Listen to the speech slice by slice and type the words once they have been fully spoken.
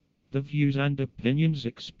The views and opinions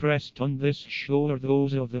expressed on this show are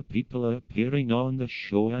those of the people appearing on the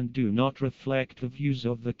show and do not reflect the views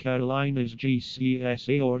of the Carolinas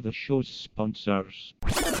GCSA or the show's sponsors.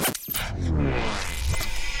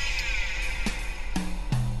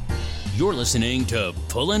 You're listening to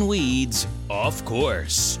Pullin' Weeds Off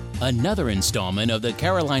Course, another installment of the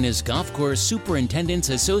Carolinas Golf Course Superintendents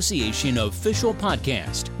Association official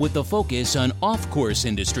podcast with the focus on off-course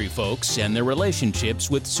industry folks and their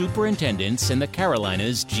relationships with superintendents and the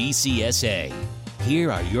Carolinas GCSA.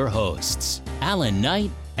 Here are your hosts, Alan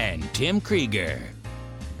Knight and Tim Krieger.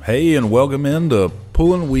 Hey, and welcome into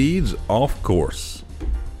Pullin' Weeds Off Course.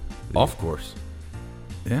 Off course.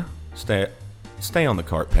 Yeah. Stay on the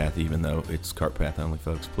cart path, even though it's cart path only,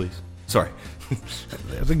 folks, please. Sorry.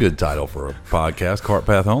 That's a good title for a podcast, Cart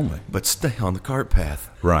Path Only. But stay on the cart path.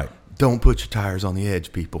 Right. Don't put your tires on the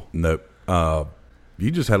edge, people. Nope. You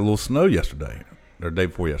just had a little snow yesterday, or day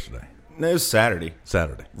before yesterday. No, it was Saturday.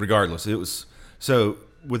 Saturday. Regardless, it was. So,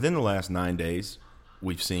 within the last 9 days,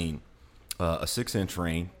 we've seen a 6-inch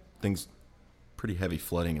rain, things pretty heavy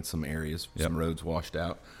flooding in some areas, some roads washed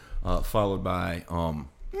out, followed by,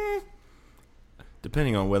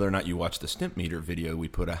 depending on whether or not you watch the stimp meter video we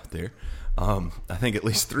put out there, I think at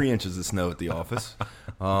least 3 inches of snow at the office.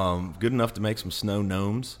 Good enough to make some snow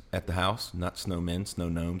gnomes at the house. Not snowmen, snow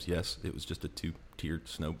gnomes. Yes, it was just a 2-tiered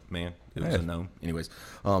snowman. It was a gnome. Anyways,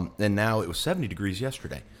 and now it was 70 degrees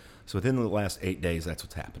yesterday. So within the last 8 days, that's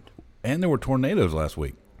what's happened. And there were tornadoes last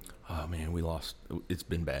week. Oh, man, we lost. It's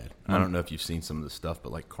been bad. I don't know if you've seen some of the stuff,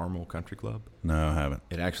 but like Carmel Country Club. No, I haven't.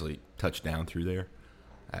 It actually touched down through there.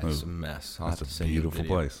 It's a mess. That's a beautiful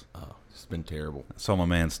place. Oh, it's been terrible. I saw my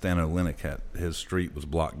man Stan Olenek. His street was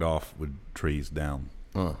blocked off with trees down.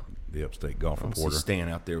 The Upstate Golf Reporter. I don't see Stan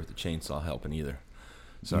out there with the chainsaw helping either.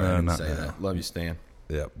 Sorry, No, I didn't not say now. that. Love you, Stan.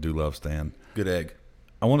 Yep, do love Stan. Good egg.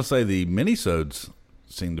 I want to say the minisodes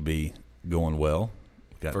seem to be going well.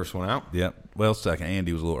 First one out? Yep. Well, second.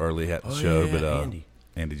 Andy was a little early at the show, yeah, but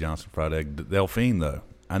Andy Johnson Fried Egg. Delphine, though,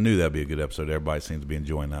 I knew that'd be a good episode. Everybody seems to be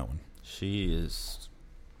enjoying that one. She's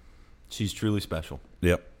truly special.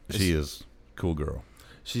 Yep. She is a cool girl.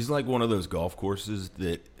 She's like one of those golf courses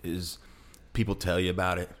that is people tell you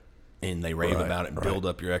about it and they rave about it and build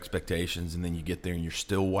up your expectations, and then you get there and you're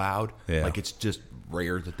still wowed. Yeah. Like it's just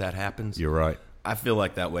rare that happens. You're right. I feel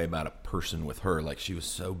like that way about a person with her. Like she was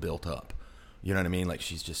so built up. You know what I mean? Like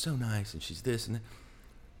she's just so nice and she's this and that.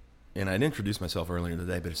 And I'd introduced myself earlier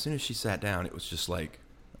today, but as soon as she sat down, it was just like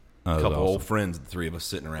a couple old friends, the three of us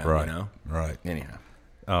sitting around, Right. you know? Right.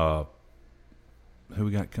 Anyhow. Who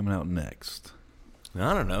we got coming out next?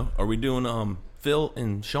 I don't know. Are we doing Phil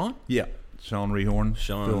and Sean? Yeah. Sean Rehorn.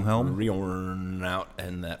 Phil Helm. Rehorn out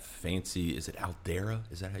and that fancy, is it Aldera?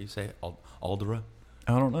 Is that how you say it? Aldera?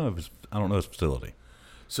 I don't know his facility.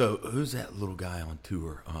 So who's that little guy on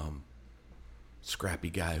tour? Scrappy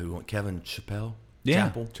guy who won, Kevin Chappelle?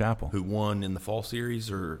 Yeah, Chappell. Who won in the fall series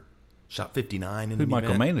or shot 59 in Who the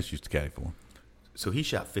Michael event? Manus used to caddy for. So he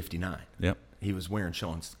shot 59. Yep. He was wearing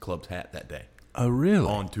Sean's club's hat that day. Oh, really?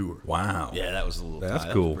 On tour. Wow. Yeah, that was a little That's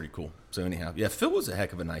that cool. was pretty cool. So anyhow, yeah, Phil was a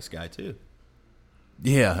heck of a nice guy too.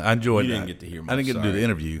 Yeah, I enjoyed You that. didn't get to hear much, I didn't get to do sorry. the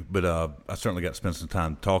interview, but I certainly got to spend some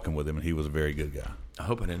time talking with him, and he was a very good guy. I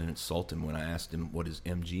hope I didn't insult him when I asked him what his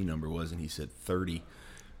MG number was, and he said 30.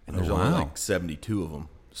 And Oh, there's wow. only like 72 of them.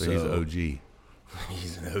 So he's an OG.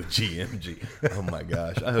 He's an OG MG. Oh, my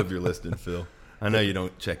gosh. I hope you're listening, Phil. I know you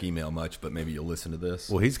don't check email much, but maybe you'll listen to this.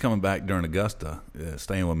 Well, he's coming back during Augusta,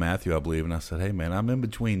 staying with Matthew, I believe. And I said, hey, man, I'm in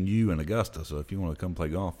between you and Augusta, so if you want to come play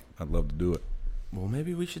golf, I'd love to do it. Well,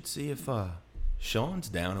 maybe we should see if Sean's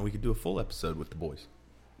down and we could do a full episode with the boys.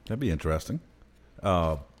 That'd be interesting.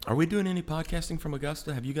 Are we doing any podcasting from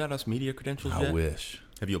Augusta? Have you got us media credentials yet? I wish.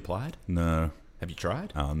 Have you applied? No. Have you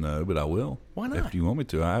tried? No, but I will. Why not? If you want me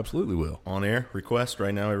to, I absolutely will. On air request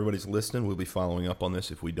right now. Everybody's listening. We'll be following up on this.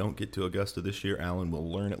 If we don't get to Augusta this year, Alan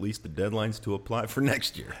will learn at least the deadlines to apply for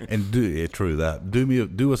next year. And true that.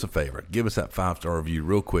 Do us a favor. Give us that 5-star review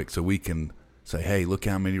real quick so we can say, hey, look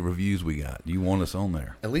how many reviews we got. You want us on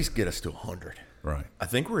there. At least get us to 100. Right. I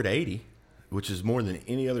think we're at 80, which is more than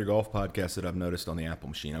any other golf podcast that I've noticed on the Apple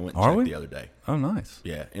machine. I went and Are checked we? the other day. Oh, nice.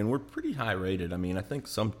 Yeah, and we're pretty high rated. I mean, I think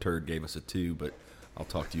some turd gave us a 2, but I'll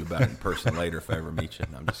talk to you about it in person later if I ever meet you.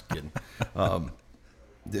 No, I'm just kidding.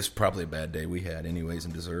 This is probably a bad day we had anyways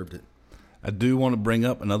and deserved it. I do want to bring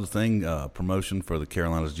up another thing, promotion for the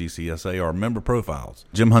Carolinas GCSA, our member profiles.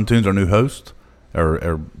 Jim Huntoon's our new host,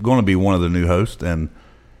 or going to be one of the new hosts, and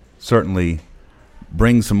certainly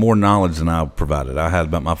bring some more knowledge than I provided. I had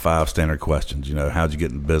about my 5 standard questions, how'd you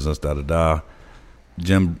get in business, da-da-da.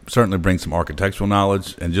 Jim certainly brings some architectural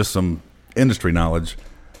knowledge and just some industry knowledge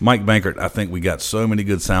Mike Bankert, I think we got so many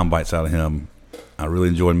good sound bites out of him. I really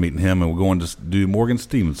enjoyed meeting him, and we're going to do Morgan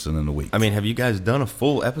Stevenson in a week. I mean, have you guys done a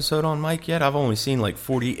full episode on Mike yet? I've only seen like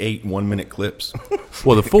 48 one-minute clips.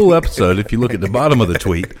 Well, the full episode, if you look at the bottom of the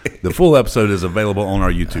tweet, the full episode is available on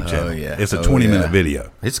our YouTube channel. Oh, yeah. It's a 20-minute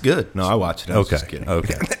video. It's good. No, I watched it. I was just kidding.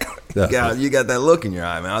 Okay. You got that look in your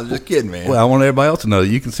eye, man. I was just kidding, man. Well, I want everybody else to know that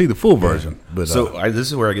you can see the full version. But this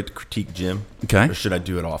is where I get to critique Jim. Okay. Or should I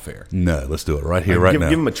do it off air? No, let's do it right here, right now.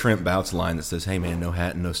 Give him a Trent Bouts line that says, "Hey, man, no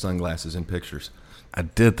hat and no sunglasses in pictures." I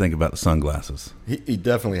did think about the sunglasses. He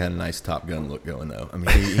definitely had a nice Top Gun look going, though. I mean,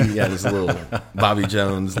 he had his little Bobby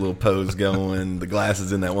Jones little pose going, the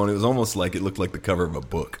glasses in that one. It was almost like it looked like the cover of a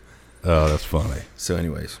book. Oh, that's funny. So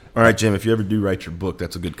anyways. All right, Jim, if you ever do write your book,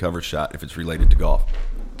 that's a good cover shot if it's related to golf.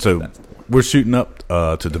 So we're shooting up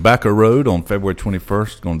to Tobacco Road on February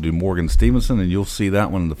 21st. Going to do Morgan Stevenson, and you'll see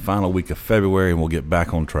that one in the final week of February, and we'll get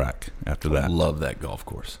back on track after that. I love that golf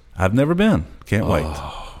course. I've never been. Can't wait.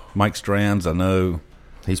 Mike Strands, I know.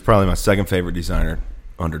 He's probably my second favorite designer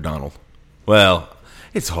under Donald. Well,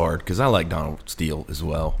 it's hard because I like Donald Steele as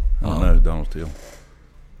well. I don't know Donald Steele.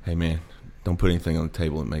 Hey, man, don't put anything on the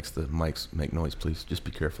table that makes the mics make noise, please. Just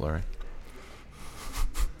be careful, all right?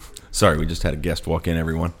 Sorry, we just had a guest walk in,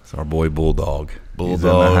 everyone. It's our boy Bulldog. Bulldog. He's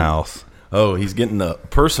in the house. Oh, he's getting a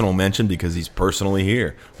personal mention because he's personally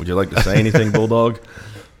here. Would you like to say anything, Bulldog?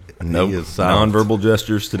 Nope. Nonverbal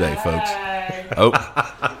gestures today, folks. Oh,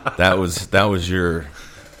 that was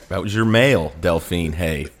your mail, Delphine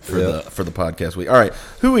Hay, for the podcast week. All right,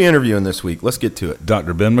 who are we interviewing this week? Let's get to it.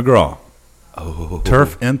 Dr. Ben McGraw. Oh,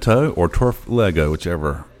 Turf in Tow or Turf Lego,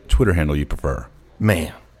 whichever Twitter handle you prefer.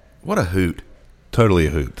 Man, what a hoot! Totally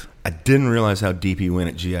a hoot. I didn't realize how deep he went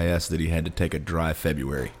at GIS that he had to take a dry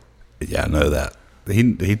February. Yeah, I know that.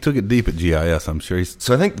 He took it deep at GIS. I'm sure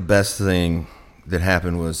So I think the best thing that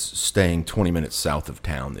happened was staying 20 minutes south of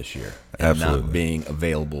town this year and not being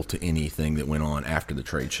available to anything that went on after the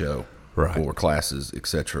trade show or classes,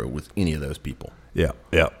 etc. with any of those people. Yeah.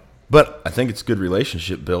 But I think it's a good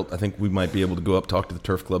relationship built. I think we might be able to go up, talk to the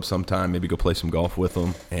Turf Club sometime, maybe go play some golf with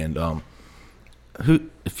them. And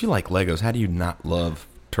if you like Legos, how do you not love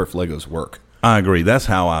Turf Lego's work? I agree. That's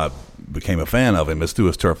how I became a fan of him, is through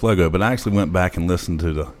his Turf Lego. But I actually went back and listened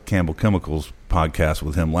to the Campbell Chemicals podcast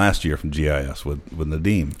with him last year from GIS with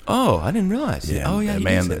Nadeem. Oh, I didn't realize. Yeah, you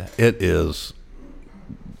man, did say that. It is.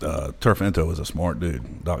 Turf Into is a smart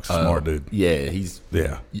dude. Doc's a smart dude. Yeah, he's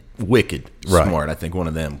Right. wicked smart. I think one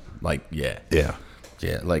of them, like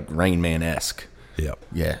Rain Man-esque. Yep.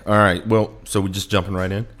 Yeah. All right. Well, so we're just jumping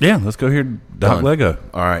right in? Yeah, let's go hear Doc Done. Lego.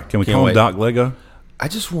 All right. Can we call him Doc Lego? I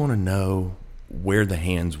just want to know where the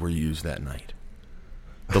hands were used that night.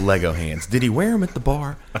 The Lego hands. Did he wear them at the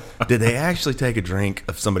bar? Did they actually take a drink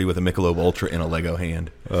of somebody with a Michelob Ultra in a Lego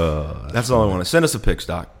hand? That's all I want to. Send us a pic,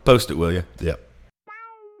 Doc. Post it, will you? Yep.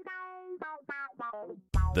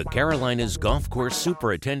 The Carolinas Golf Course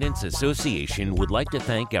Superintendents Association would like to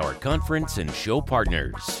thank our conference and show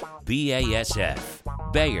partners: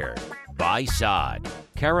 BASF, Bayer, By Sod,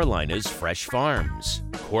 Carolinas Fresh Farms,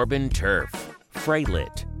 Corbin Turf,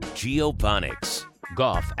 Freilit, Geoponics,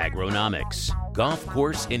 Golf Agronomics, Golf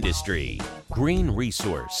Course Industry, Green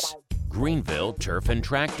Resource, Greenville Turf and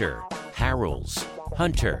Tractor, Harrell's,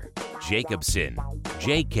 Hunter, Jacobson,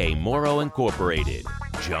 J.K. Morrow Incorporated,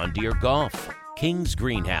 John Deere Golf, King's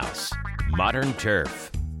Greenhouse, Modern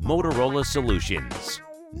Turf, Motorola Solutions,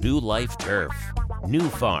 New Life Turf, New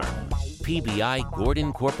Farm, PBI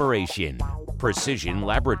Gordon Corporation, Precision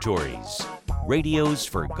Laboratories, Radios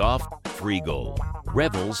for Golf Friegel,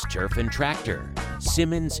 Revels Turf and Tractor,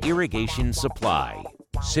 Simmons Irrigation Supply,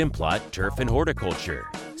 Simplot Turf and Horticulture,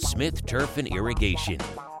 Smith Turf and Irrigation,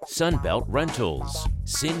 Sunbelt Rentals,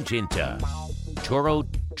 Syngenta, Toro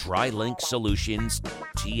Tri-Link Solutions,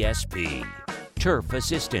 TSP, Turf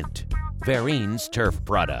Assistant, Varine's Turf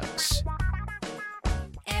Products.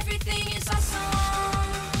 Everything is awesome.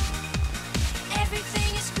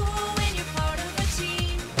 Everything is cool when you're part of a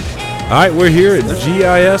team. All right, we're here at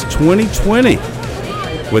GIS 2020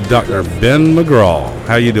 with Dr. Ben McGraw.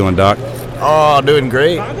 How you doing, Doc? Oh, doing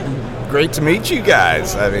great. Great to meet you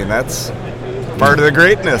guys. I mean, that's part of the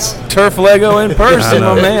greatness. Turf Lego in I person,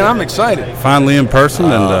 know. my man. I'm excited. Finally in person,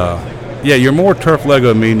 and you're more Turf Lego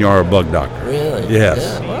than me, and you are a bug doctor. Really?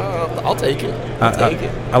 Yes. Yeah, well, I'll take it.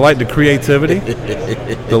 I like the creativity,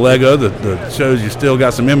 the Lego that shows you still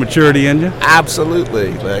got some immaturity in you.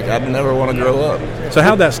 Absolutely. Like, I'd never want to grow up. So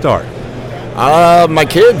how'd that start? My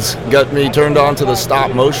kids got me turned on to the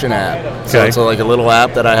stop motion app. So Okay. it's like a little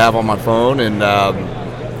app that I have on my phone, and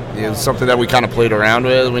it was something that we kind of played around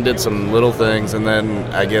with. We did some little things, and then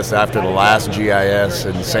I guess after the last GIS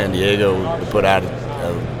in San Diego, we put out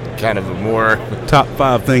a kind of a more Top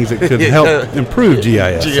 5 things that could help improve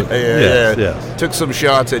GIS. Yes. Took some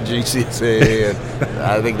shots at GCSA, and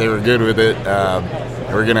I think they were good with it.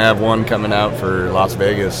 We're going to have one coming out for Las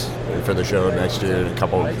Vegas for the show next year,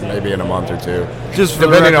 maybe in a month or two. Just for the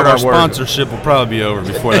Depending record, on our our work. sponsorship will probably be over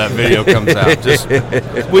before that video comes out. Just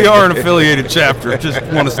we are an affiliated chapter. Just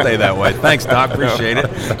want to stay that way. Thanks, Doc. Appreciate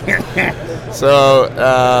it. So,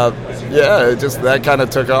 just that kind of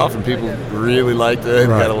took off, and people really liked it.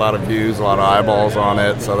 Right. Got a lot of views, a lot of eyeballs on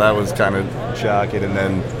it, so that was kind of shocking. And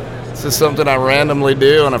then it's just something I randomly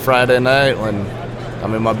do on a Friday night when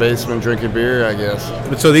I'm in my basement drinking beer, I guess.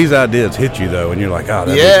 But so these ideas hit you, though, and you're like, oh,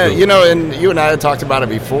 that Yeah, is cool. you know, and you and I had talked about it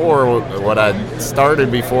before. What I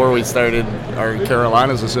started before we started our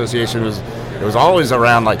Carolinas Association was it was always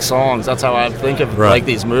around like songs. That's how I think of Right. like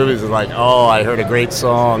these movies. Is like, oh, I heard a great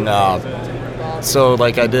song. So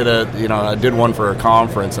like I did one for a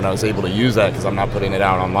conference, and I was able to use that because I'm not putting it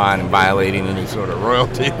out online and violating any sort of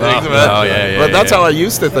royalty things. But that's how I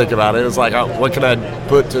used to think about it. It was like, oh, what can I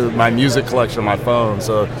put to my music collection on my phone?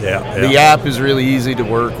 So the app is really easy to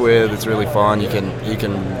work with. It's really fun. You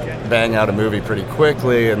can bang out a movie pretty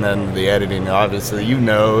quickly, and then the editing, obviously,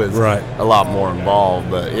 is Right. a lot more involved.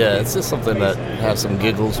 But yeah, it's just something that have some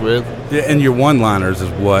giggles with. Yeah, and your one-liners is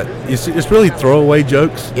what it's really throwaway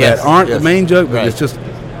jokes Yes, that aren't yes, the main joke, but right.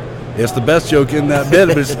 it's the best joke in that bit,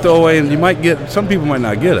 but it's throwaway, and you might get some people might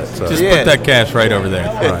not get it. So Just Yeah. put that cash right over there.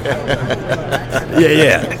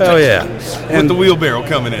 yeah, oh yeah, With the wheelbarrow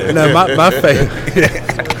coming in. no, my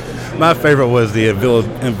favorite. My favorite was the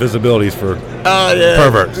invisibilities for Oh, yeah.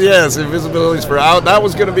 perverts. Yes, invisibilities for out. That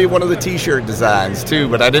was going to be one of the T-shirt designs too,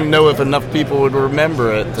 but I didn't know if enough people would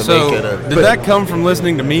remember it to So, make it a. did that come from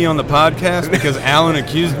listening to me on the podcast? Because Alan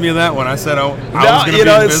accused me of that when I said I was No, going to be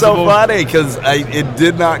it's so invisible. funny because it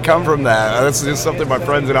did not come from that. That's just something my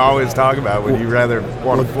friends would always talk about. Would you rather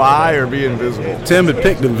want to fly or be invisible? Tim had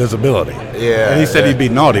picked invisibility. Yeah, and he said yeah. he'd be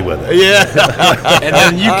naughty with it. Yeah, And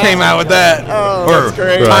then you came out with that, Oh, or that's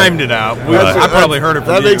great. timed it out. I probably heard it from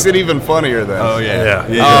That you. makes it even funnier then. Oh yeah.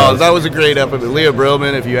 Oh, that was a great episode. Leah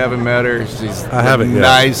Brillman, if you haven't met her, she's I haven't the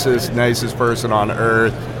yet. nicest person on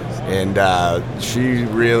earth. And she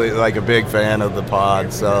really, like, a big fan of the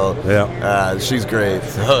pod. So she's great.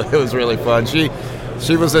 So it was really fun.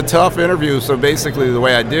 She was a tough interview. So basically the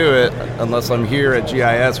way I do it, unless I'm here at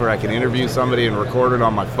GIS where I can interview somebody and record it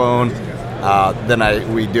on my phone,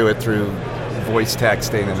 then we do it through voice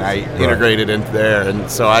texting, and I integrated into there. And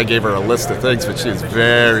so I gave her a list of things, but she was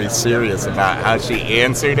very serious about how she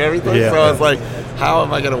answered everything. Yeah. So I was like, how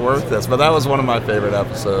am I going to work this? But that was one of my favorite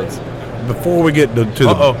episodes. Before we get to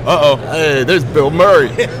the Hey, there's Bill Murray.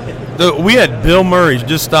 We had Bill Murray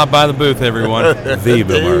just stop by the booth, everyone. the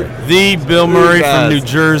Bill Murray, The Bill Murray from New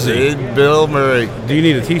Jersey. Bill Murray. do you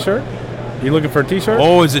need a T-shirt? You looking for a T-shirt?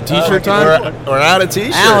 Oh, is it T-shirt time? We're out of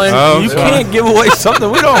T-shirts. Alan, Oh, you sorry. can't give away something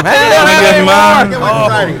we don't have. Can I get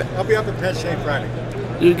mine? Friday. I'll be up at Penn State Friday.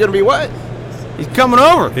 You're going to be what? He's coming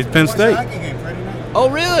over. He's Penn State. Hockey game Friday night. Oh,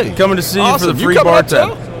 really? Coming to see you for Awesome. the free coming up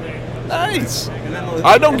bartender. too? Nice.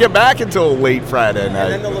 I don't get back until late Friday And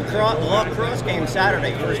then night. the lacrosse game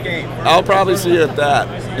Saturday, first game. I'll probably see you at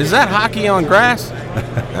that. Is that hockey on grass?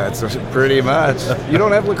 That's pretty much. You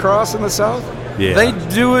don't have lacrosse in the South? Yeah. They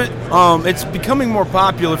do it. It's becoming more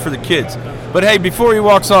popular for the kids. But hey, before he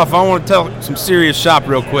walks off, I want to tell some serious shop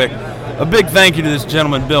real quick. A big thank you to this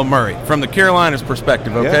gentleman, Bill Murray, from the Carolinas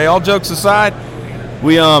perspective. Okay, Yeah. all jokes aside,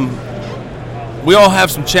 we all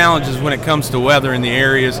have some challenges when it comes to weather in the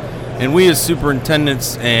areas, and we as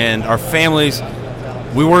superintendents and our families,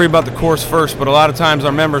 we worry about the course first. But a lot of times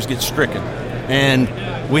our members get stricken, and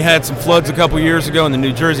we had some floods a couple years ago, and the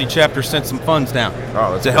New Jersey chapter sent some funds down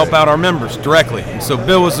that's to help great. out our members directly. And so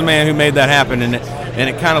Bill was the man who made that happen, and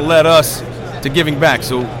it kind of led us to giving back.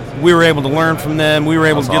 So we were able to learn from them. We were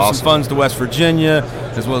able to That's give awesome. some funds to West Virginia,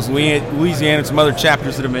 as well as Louisiana and some other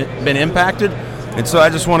chapters that have been impacted. And so I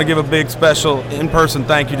just want to give a big special in-person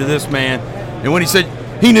thank you to this man. And when he said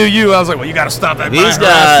he knew you, I was like, well, you got to stop that. These harassment,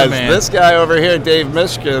 guys, man. this guy over here, Dave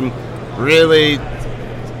Mishkin, really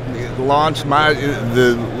launched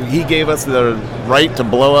he gave us the right to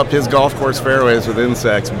blow up his golf course fairways with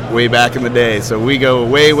insects way back in the day. So we go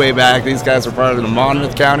way, way back. These guys are part of the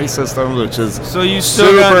Monmouth County system, which is So you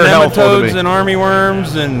still got super helpful to nematodes me. and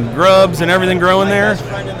armyworms and grubs and everything growing My there? best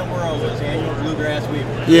friend in the world was the annual bluegrass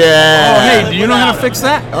weaver. Yeah. Oh, hey, do you know how to fix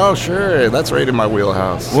that? Oh, sure. That's right in my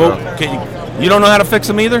wheelhouse. Well, so. you don't know how to fix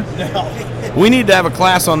them either? We need to have a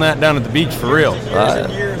class on that down at the beach for real. Years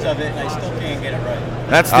and years of it, and I still can't get it right.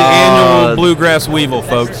 That's the annual bluegrass weevil,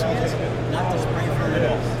 folks. Not to spray from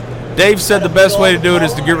it all. Dave said the best way to do it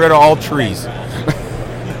is to get rid of all trees.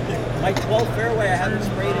 My 12th fairway, I haven't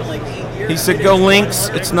sprayed it He said, "Go Lynx.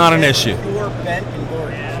 It's not an issue." Pure, bent, and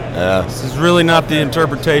gorgeous. Yeah. This is really not the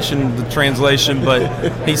interpretation, the translation, but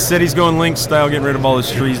he said he's going Lynx style, getting rid of all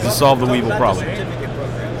his trees to solve the weevil problem.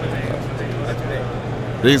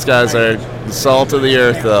 These guys are the salt of the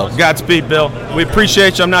earth, though. Godspeed, Bill. We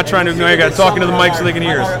appreciate you. I'm not trying to ignore you. I got talking to the mic so they can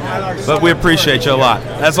hear us. But we appreciate you a lot.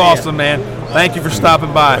 That's awesome, man. Thank you for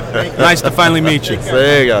stopping by. Nice to finally meet you.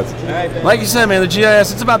 There you go. Like you said, man, the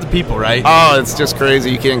GIS, it's about the people, right? Oh, it's just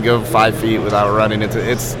crazy. You can't go 5 feet without running into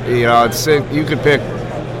it's you could pick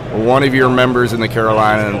one of your members in the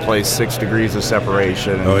Carolina and place 6 degrees of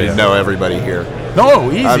separation and you know everybody here.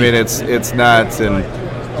 No, easy. I mean, it's nuts. And,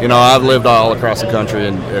 I've lived all across the country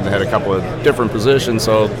and had a couple of different positions.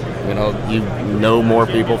 So, you know more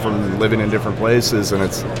people from living in different places. And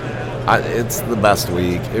it's the best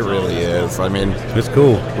week. It really is. I mean, It's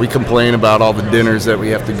cool. we complain about all the dinners that we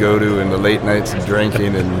have to go to and the late nights of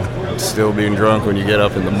drinking and still being drunk when you get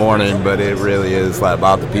up in the morning, but it really is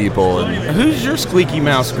about the people. And Who's your squeaky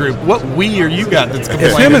mouse group? What we are you got that's It's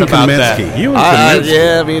complaining him and about that? Kaminsky. You and Kaminsky.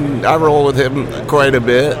 yeah, I mean, I roll with him quite a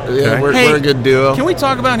bit. Yeah, Okay. we're a good duo. Can we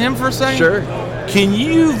talk about him for a second? Sure. Can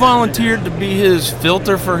you volunteer to be his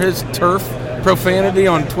filter for his turf profanity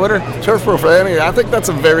on Twitter? Turf profanity, I think that's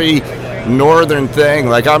a very northern thing.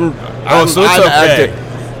 Like so it's okay.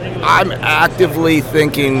 I'm actively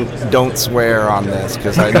thinking don't swear on this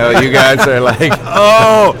because I know you guys are like,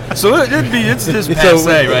 Oh, so it's just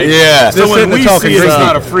passe, right? yeah. So when the we talking see it, it's drinking.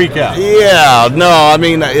 not a freak out. Yeah, no, I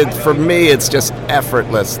mean, for me, it's just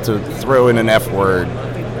effortless to throw in an F word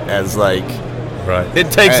as like Right. It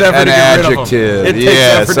takes an effort to get rid of adjective. them. It takes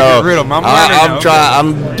effort to get rid of them.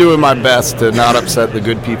 I'm doing my best to not upset the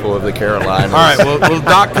good people of the Carolinas. All right, well,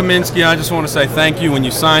 Doc Kaminsky, I just want to say thank you. When you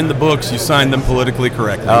signed the books, you signed them politically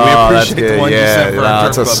correctly. Oh, We that's appreciate good. the ones you sent for our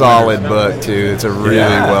It's a Turf Club solid members. book too. It's a really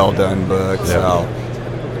well done book. So,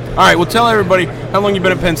 All right, well, tell everybody how long you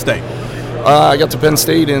been at Penn State. I got to Penn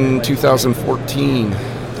State in 2014.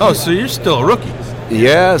 Oh, so you're still a rookie.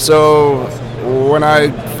 Yeah. So when I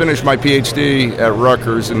finished my PhD at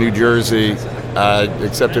Rutgers in New Jersey, I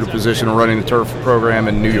accepted a position of running the turf program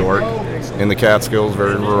in New York, in the Catskills,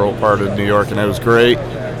 very rural part of New York, and it was great.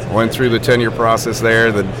 Went through the tenure process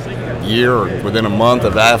there. The year, or within a month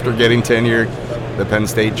of after getting tenure, the Penn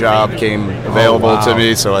State job came available to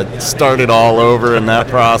me, so I started all over in that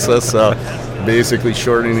process. So basically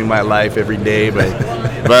shortening my life every day, but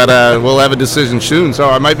we'll have a decision soon. So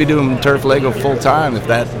I might be doing turf Lego full time if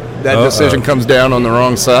that decision comes down on the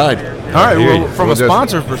wrong side. All right, well, from We'll a just-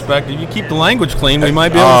 sponsor's perspective, you keep the language clean, we might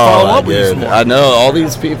be able to follow up with you some more. I know all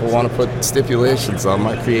these people want to put stipulations on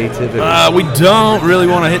my creativity. We don't really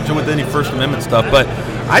want to hit you with any First Amendment stuff, but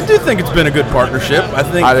I do think it's been a good partnership. I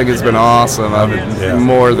think it's been awesome. I've been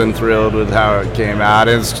more than thrilled with how it came out.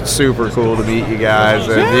 It's super cool to meet you guys.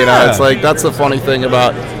 And, it's like, that's the funny thing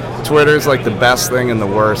about Twitter's like the best thing and the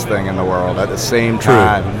worst thing in the world at the same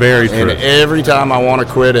time. Very true. And every time I want to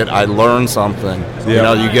quit it, I learn something.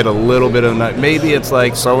 Yeah. You get a little bit of that. Maybe it's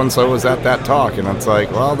like so-and-so was at that talk, and it's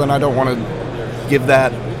like, well, then I don't want to give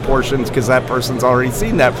that portion because that person's already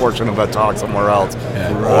seen that portion of a talk somewhere else.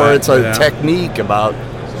 Or it's a technique about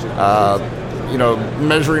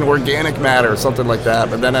measuring organic matter or something like that.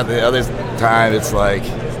 But then at the other time, it's like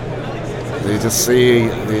you just see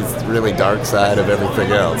the really dark side of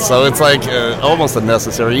everything else. So it's like almost a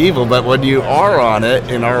necessary evil. But when you are on it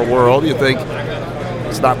in our world, you think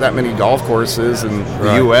there's not that many golf courses in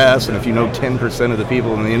the U.S. And if you know 10% of the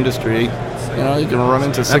people in the industry, you can run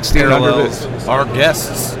into 1,600 parallels our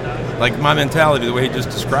guests. Like my mentality, the way he just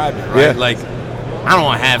described it, right? Yeah. Like, I don't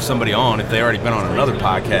want to have somebody on if they already been on another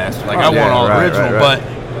podcast. Like, I Oh, yeah, want all right, original. right.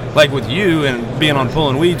 But like with you and being on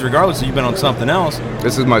Pulling Weeds, regardless if you've been on something else,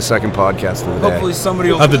 This is my second podcast of the day. hopefully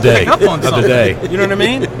somebody will Of the day. pick up on Of the something. day. You know what I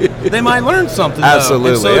mean? They might learn something. though. And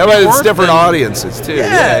Absolutely. so Yeah, it'd but be it's worth different them- audiences too.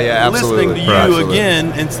 Yeah, absolutely. Listening to you Absolutely.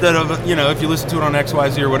 again instead of, if you listen to it on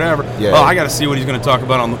XYZ or whatever, Yeah. I got to see what he's going to talk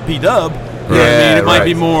about on the P-Dub. You know what I Yeah, mean? It might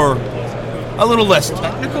be right. more, a little less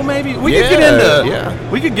technical maybe. We could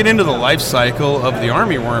Yeah. get into the life cycle of the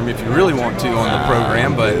army worm if you really want to on the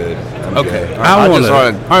program, but I'm okay. good. I I wanna- just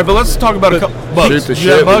want All right, but let's talk about a couple bugs. Shoot the Do you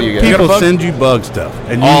have shit a with bug? you guys. got a People bug? send you bug stuff,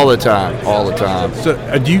 and you, all the time. So,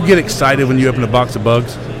 do you get excited when you open a box of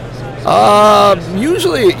bugs?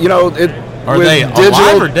 Usually, Are with they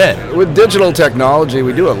alive or dead? With digital technology,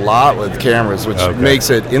 we do a lot with cameras, which Okay. makes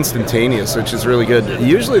it instantaneous, which is really good.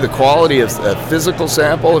 Usually, the quality of a physical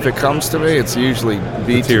sample, if it comes to me, it's usually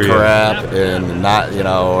beat to Material. crap and not,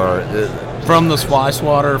 or From the fly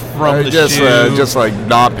swatter, from the just shoe. just like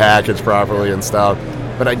not packaged properly and stuff.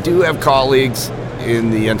 But I do have colleagues in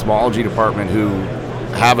the entomology department who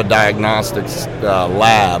have a diagnostics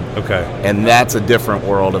lab. Okay. And that's a different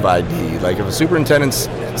world of ID. Like if a superintendent's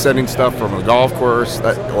sending stuff from a golf course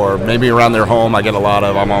or maybe around their home, I get a lot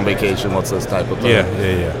of, I'm on vacation, what's this type of thing.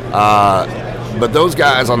 Yeah. But those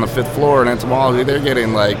guys on the 5th floor in entomology, they're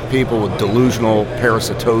getting like people with delusional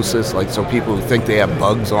parasitosis, like so people who think they have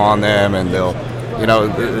bugs on them, and they'll,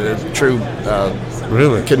 true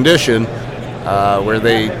Really? condition where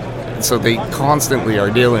they constantly are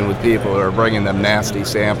dealing with people who are bringing them nasty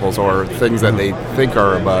samples or things that they think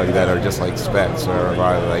are a bug that are just like specks or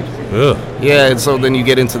like. Ugh. Yeah, and so then you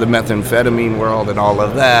get into the methamphetamine world and all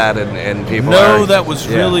of that, and people. No, are, that was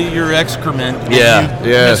really your excrement. and Yeah,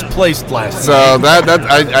 you yeah. misplaced last So night.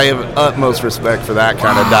 I have utmost respect for that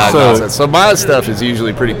kind of diagnosis. So my stuff is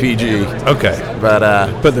usually pretty PG, Okay.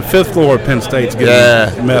 but the 5th floor of Penn State's getting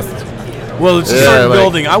Yeah. meth. Well, it's a Yeah, certain like-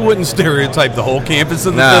 building. I wouldn't stereotype the whole campus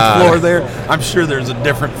of the Nah. 5th floor there. I'm sure there's a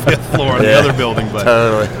different 5th floor on the Yeah, other building. But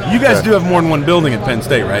totally. you guys do have more than one building at Penn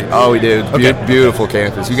State, right? Oh, we do. Beautiful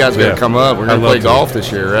campus. You guys got to Yeah. come up. We're I'd going to love play to. golf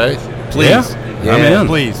this year, right? Please. Yeah. I'm in.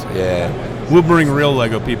 Please. Yeah. We'll bring real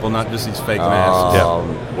Lego people, not just these fake masks.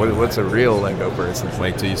 What's a real Lego person?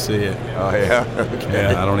 Wait till you see it. Oh, yeah.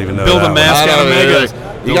 Okay. Yeah, I don't even know. Build a that one. mask out of I don't know, Legos.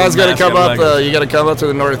 You Build guys a got to mask come out up. of Legos. You got to come up to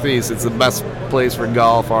the Northeast. It's the best place for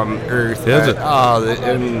golf on earth. Is it?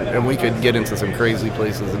 And we could get into some crazy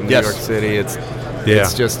places in New Yes. York City. It's Yeah.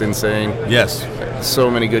 just insane. Yes. So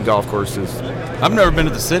many good golf courses. I've never been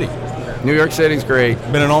to the city. New York City's great.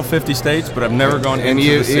 Been in all 50 states, but I've never gone And into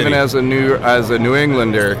you, the city. even as a New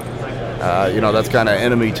Englander, that's kind of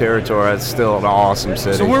enemy territory. It's still an awesome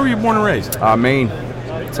city. So where were you born and raised? Maine.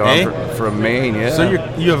 So Eh? I'm from Maine. Yeah. So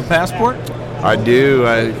you have a passport? I do.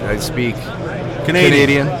 I speak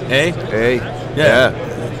Canadian. Eh? Hey. Yeah.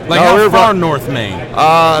 Like No, how we're far from- north Maine?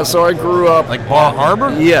 So I grew up. Like Bar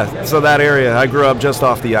Harbor? Yeah, so that area. I grew up just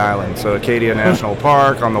off the island. So Acadia National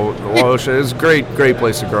Park on the ocean. It's a great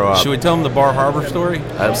place to grow up. Should we tell them the Bar Harbor story?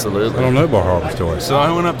 I Absolutely. don't know Bar Harbor stories. So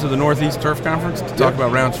I went up to the Northeast Turf Conference to talk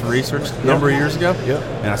about rounds for research a number of years ago. Yeah.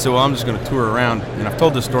 And I said, well, I'm just going to tour around. And I've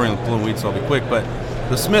told this story on the Pulling Weeds, so I'll be quick. But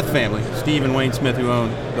the Smith family, Steve and Wayne Smith, who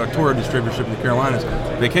own our tour distributorship in the Carolinas,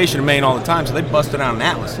 vacation in Maine all the time. So they busted out an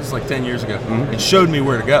atlas. This is like 10 years ago. And showed me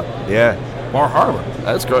where to go. Yeah, Bar Harbor.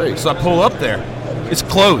 that's great. So I pull up there. It's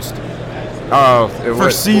closed It for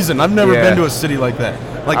was- season. I've never yeah. been to a city like that.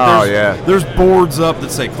 Like Oh, there's boards up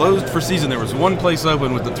that say closed for season. There was one place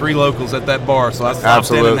open with the 3 locals at that bar, so I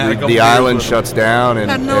stopped in and had a Absolutely, couple the beers island with them. shuts down,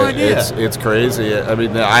 and I had no idea. It's crazy. I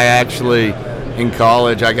mean, I actually in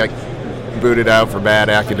college I got booted out for bad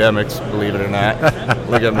academics. Believe it or not,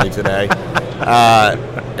 look at me today.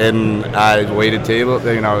 And I waited tables.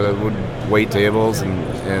 I would wait tables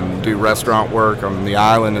and do restaurant work on the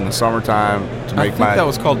island in the summertime to I make think my. that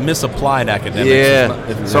was called misapplied academics. Yeah.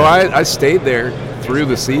 It's not- So I stayed there through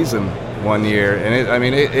the season one year, and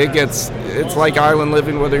it's like island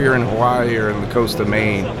living, whether you're in Hawaii or in the coast of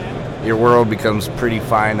Maine. Your world becomes pretty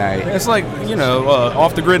finite. It's like,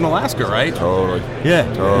 off the grid in Alaska, right? Totally.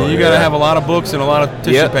 Yeah. Totally, You got to yeah. have a lot of books and a lot of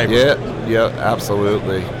tissue paper. Yeah,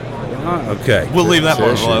 absolutely. Okay. We'll leave that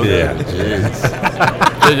one alone. Yeah.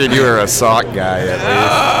 Jeez. Figured you were a sock guy at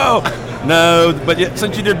least. Oh! No, but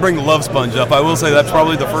since you did bring the Love Sponge up, I will say that's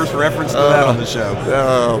probably the first reference to that on the show.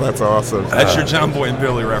 Oh, that's awesome. That's your John Boy and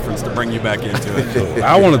Billy reference to bring you back into it.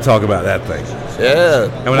 I want to talk about that thing. Yeah.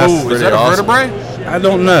 And when I, Ooh, is that a awesome. vertebrae? I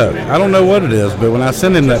don't know. I don't know what it is, but when I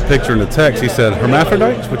sent him that picture in the text, he said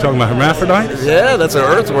hermaphrodites. We're talking about hermaphrodites. Yeah, that's an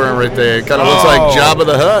earthworm right there. It kind of looks like Oh. Jabba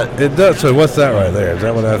the Hutt. It does. So what's that right there? Is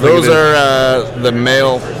that what I think? Those it is? are the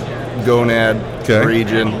male gonad Okay.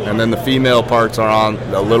 region, and then the female parts are on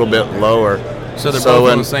a little bit lower. So they're both on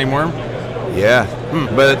when- the same worm? Yeah,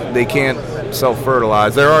 but they can't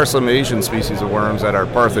self-fertilize. There are some Asian species of worms that are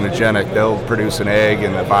parthenogenic. They'll produce an egg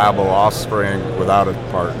and a viable offspring without a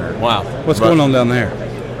partner. Wow. What's but- going on down there?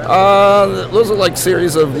 Those are like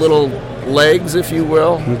series of little legs, if you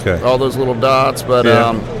will. Okay. All those little dots, but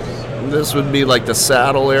Yeah. this would be like the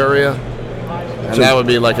saddle area, and So- that would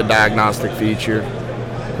be like a diagnostic feature.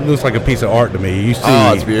 It looks like a piece of art to me. You see,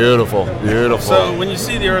 Oh, it's beautiful, beautiful. So when you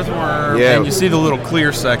see the earthworm Yeah. and you see the little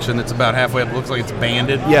clear section that's about halfway up, it looks like it's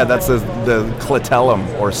banded. yeah, that's the clitellum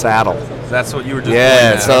or saddle. That's what you were just Yeah,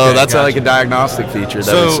 pointing at. so Okay, that's gotcha. like a diagnostic feature that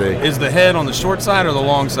So we see. is the head on the short side or the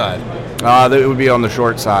long side? It would be on the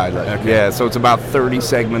short side. Yeah, so it's about 30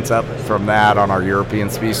 segments up from that on our European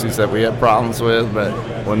species that we have problems with. But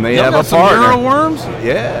when they Y'all have got a some partner, Euro worms?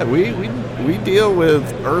 yeah, we deal with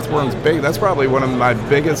earthworms big. That's probably one of my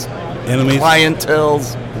biggest enemies.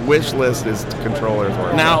 clientele's wish list is to control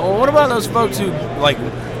earthworms. Now, what about those folks who like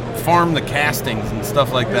farm the castings and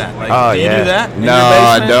stuff like that. Like, Oh, do you yeah. do that? in No, your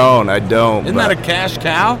I basement? don't. Isn't but- that a cash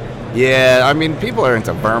cow? Yeah, I mean, people are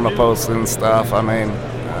into vermicompost and stuff. I mean,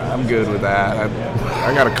 I'm good with that.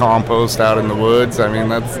 I got a compost out in the woods. I mean,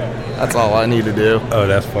 that's all I need to do. Oh,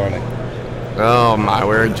 that's funny. Oh my,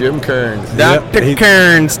 we're at Jim Kearns. Dr. he-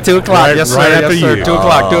 Kearns, 2 o'clock. Right- yes, right sir. after Yes, sir. you. 2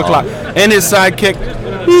 o'clock. 2 o'clock. And his sidekick,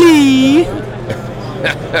 Lee.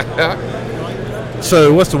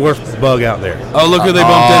 So, what's the worst bug out there? Oh, look who they Oh,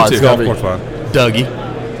 bumped it's into. gotta Golf be- course fun. Dougie.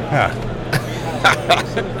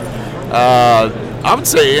 I would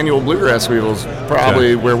say annual bluegrass weevils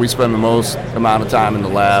probably where we spend the most amount of time in the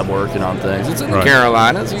lab working on things. It's in the Right.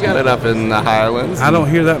 Carolinas. You got it up in the Highlands. I don't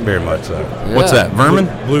hear that very much, though. What's Yeah. that? Vermin?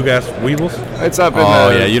 Bluegrass weevils? It's up in Oh,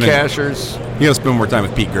 the yeah, you didn't- Cashers. You gotta spend more time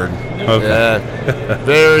with Pete Gurdon. Okay. Yeah,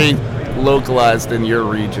 very localized in your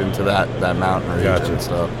region to that mountain region Gotcha. and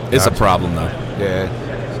stuff. It's a problem, though. Yeah.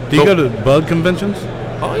 Do you go to bug conventions?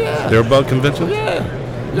 Oh yeah. There are bug conventions? Yeah.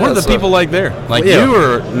 What are the people like there? Like Yeah. you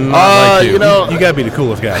or not like you? you know, You got to be the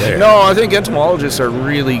coolest guy there. no, I think entomologists are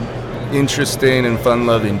really interesting and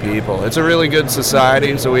fun-loving people. It's a really good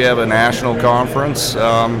society, so we have a national conference,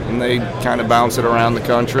 and they kind of bounce it around the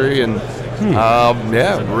country, and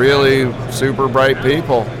yeah, really super bright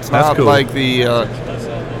people. It's That's not cool. like the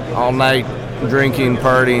all-night drinking,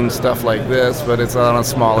 partying stuff like this, but it's on a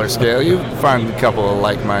smaller scale. You find a couple of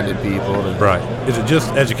like-minded people. Right. Is it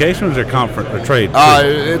just education or is there conference or trade?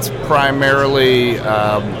 It's primarily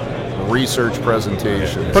research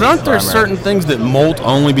presentations. But aren't there Primarily. certain things that molt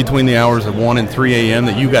only between the hours of 1 and 3 a.m.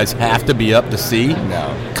 that you guys have to be up to see?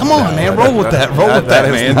 No. Come on, man. Roll with that. Roll with that,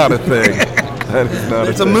 is man. not a thing. That is not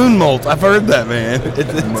It's a a thing. moon molt. I've heard that, man.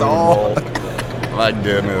 It's all. My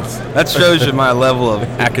goodness. That shows you my level of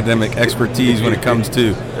academic expertise when it comes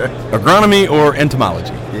to agronomy or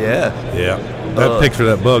entomology. Yeah. Yeah. That picture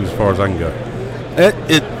of that bug as far as I can go.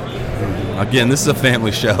 Again, this is a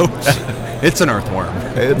family show. It's an earthworm.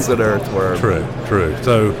 It's an earthworm. True.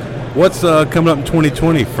 So, what's coming up in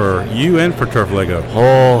 2020 for you and for Turf Lego?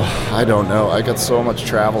 Oh, I don't know. I got so much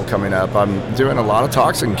travel coming up. I'm doing a lot of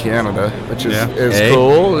talks in Canada, which is, Yeah. is Hey.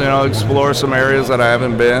 cool. You know, explore some areas that I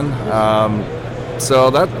haven't been. So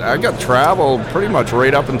that I got travel pretty much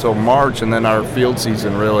right up until March, and then our field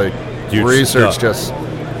season really Huge research stuff. just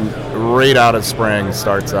right out of spring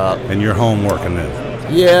starts up. And you're home working then.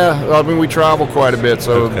 Yeah, I mean we travel quite a bit,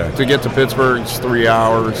 so Okay. to get to Pittsburgh it's 3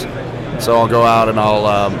 hours. So I'll go out and I'll,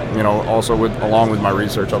 also along with my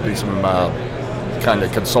research, I'll do some kind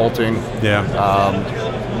of consulting Yeah.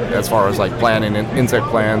 as far as like planning insect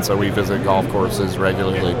plans. So we visit golf courses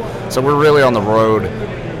regularly. So we're really on the road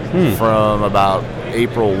from about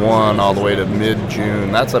April 1 all the way to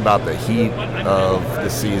mid-June. That's about the heat of the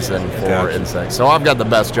season for Gotcha. insects. So I've got the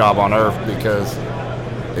best job on earth because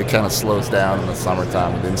it kind of slows down in the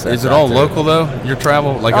summertime with insects. Is it all activity. local though? Your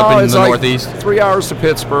travel, like up in it's the like Northeast? 3 hours to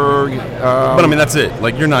Pittsburgh. But I mean, that's it.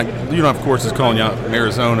 Like you don't have courses calling you out from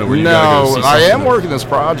Arizona where you gotta No, go see I something. am working this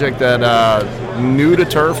project that new to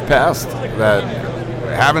turf pest that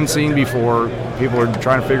haven't seen before. People are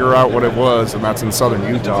trying to figure out what it was, and that's in southern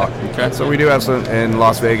Utah. Okay. So we do have some in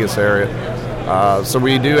Las Vegas area. So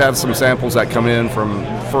we do have some samples that come in from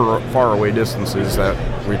far away distances that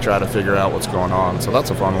we try to figure out what's going on. So that's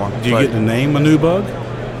a fun one. Do you But, get to name a new bug?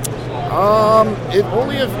 it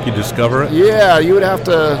only if You discover it? yeah, you would have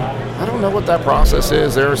to. I don't know what that process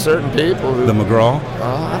is. There are certain people who The McGraw?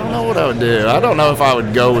 I don't know what I would do. I don't know if I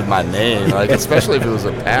would go with my name, like especially if it was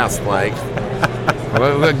a past. Like,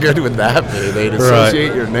 what good would that be? They'd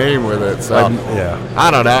associate your name with it. So Yeah. I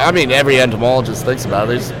don't know. I mean, every entomologist thinks about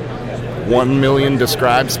it. There's 1 million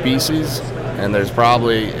described species, and there's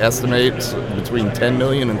probably estimates between 10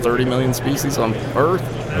 million and 30 million species on Earth.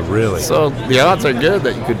 Oh, really? So the odds are good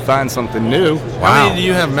that you could find something new. How many do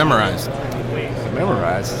you have memorized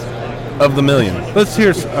Memorized. of the million? Let's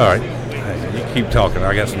hear. All right. Hey, you keep talking.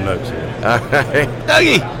 I got some notes here.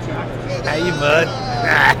 Dougie! How you, bud?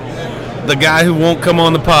 The guy who won't come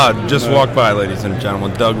on the pod just walked by, ladies and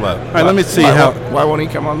gentlemen. Doug Lowe. All right, let me see Why won't he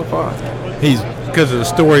come on the pod? he's because of the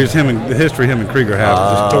stories the history him and Krieger have.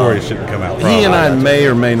 The stories shouldn't come out. He and I probably. may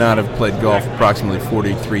or may not have played golf approximately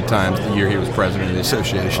 43 times the year he was president of the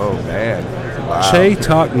association. Oh man. Wow. Che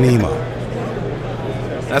Tok Nima.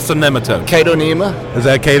 That's a nematode. Chaetonema. Is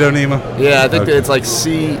that Cato Nima? Yeah, I think Okay. it's like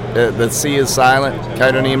C. The C is silent.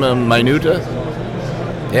 Chaetonema minuta.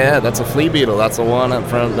 Yeah, that's a flea beetle. That's the one up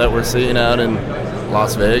front that we're seeing out in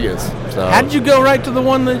Las Vegas. So How did you go right to the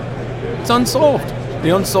one that's unsolved?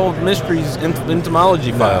 The Unsolved Mysteries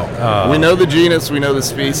entomology file. we know the genus, we know the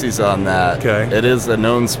species on that. Okay. It is a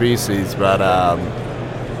known species, but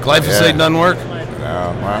Glyphosate yeah. doesn't work?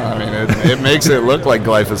 Well, I mean, it makes it look like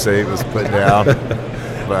glyphosate was put down.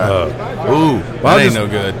 But That ain't no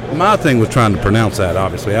good. My thing was trying to pronounce that.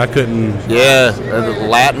 Obviously, I couldn't. yeah,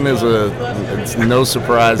 Latin it's no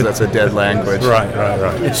surprise that's a dead language.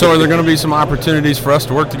 Right. So are there going to be some opportunities for us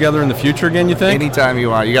to work together in the future again, you think? Anytime you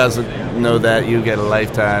want. You guys know that you get a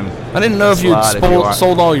lifetime. I didn't know if you slot if you want.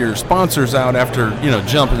 sold all your sponsors out after,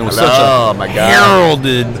 jumping. It was such Oh, a my God.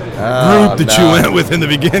 heralded Oh, group that no. you went with in the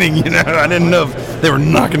beginning. I didn't know if they were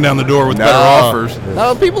knocking down the door with better offers.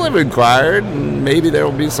 No, people have inquired, and maybe there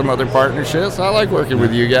will be some other partnerships. I like working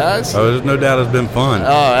with you guys. Oh, there's no doubt it's been fun. Oh,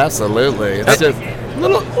 absolutely. It's just,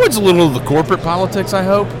 What's a little of the corporate politics, I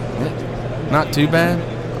hope? Not too bad.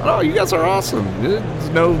 oh, you guys are awesome. There's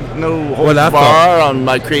no What hold I bar on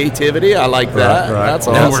my creativity. I like that. right. That's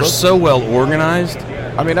And awesome. we're so well organized.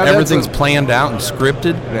 I mean, Everything's planned out and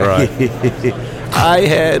scripted. Right. I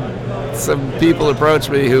had some people approach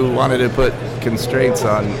me who wanted to put constraints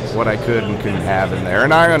on what I could and couldn't have in there,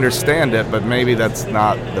 and I understand it, but maybe that's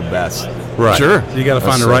not the best. Right. Sure. You got to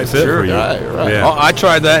find the right fit Sure, for you. right. Yeah. Oh, I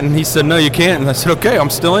tried that, and he said, "No, you can't." And I said, "Okay, I'm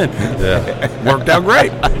still in." Yeah. Worked out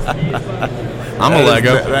great. I'm a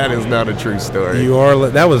Lego. That is not a true story. You are.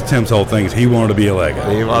 That was Tim's whole thing. Is he wanted to be a Lego.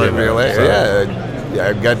 He wanted to be like, So- yeah,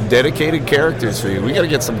 I've got dedicated characters for you. We got to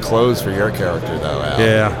get some clothes for your character, though, Al.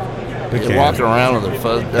 Yeah. We You're can. walking around with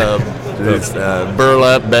this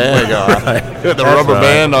burlap bag on, with a rubber right.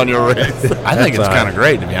 band on your wrist. I think it's all right. kind of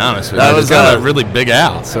great, to be honest with That you. was It's got a- a really big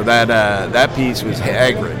out. So that piece was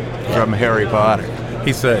Hagrid from Harry Potter.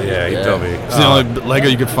 He said, "Yeah." He Yeah. told me. It's the only Lego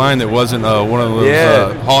you could find that wasn't one of those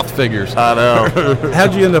Yeah. Hoth figures. I know.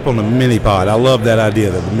 How'd you end up on the mini pod? I love that idea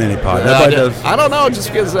of the mini pod. Everybody does. I don't know,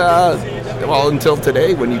 just because, well, until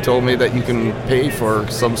today when you told me that you can pay for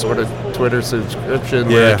some sort of Twitter subscription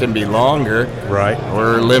where Yeah. it can be longer. Right.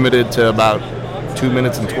 We're limited to about 2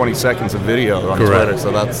 minutes and 20 seconds of video on Correct. Twitter, so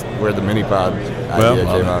that's where the mini pod Well, idea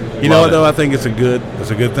came out. you know what though? I think it's a good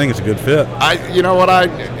thing. It's a good fit. You know what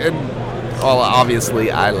well, obviously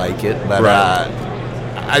I like it, but Right.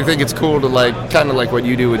 I think it's cool to kind of like what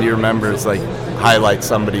you do with your members, like highlight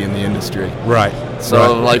somebody in the industry. Right. So,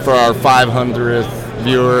 Right. like for our 500th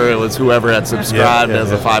viewer, it was whoever had subscribed Yeah, as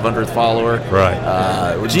yeah. a 500th follower.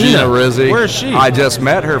 Right. Gina Rizzi. Where is she? I just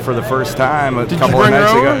met her for the first time a Did you couple of bring her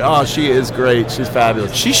nights ago. over? Oh, she is great. She's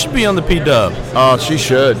fabulous. She should be on the P-Dub. Oh, she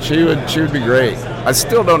should. She would be great. I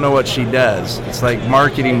still don't know what she does. It's like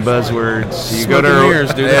marketing buzzwords. You go to Smoke and her,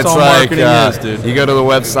 mirrors, dude. That's it's all like, marketing is, dude. You go to the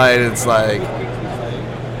website, it's like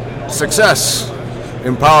success,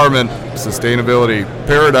 empowerment, sustainability,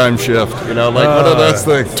 paradigm shift. What are those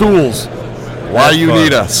things? Tools. Why That's you fun.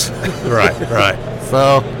 need us. Right. Right.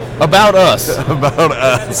 So About us. about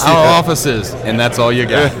us. Our offices. And that's all you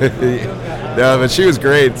got. No, but she was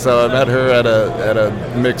great. So I met her at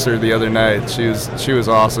a mixer the other night. She was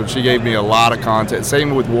awesome. She gave me a lot of content.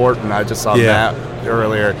 Same with Wharton. I just saw Yeah. Matt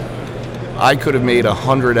earlier. I could have made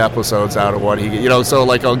 100 episodes out of what he, so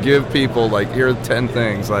I'll give people here are 10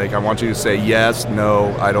 things. I want you to say yes,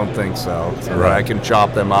 no, I don't think so. So that Right. I can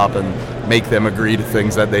chop them up and make them agree to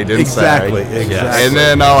things that they didn't Exactly. say. Exactly. And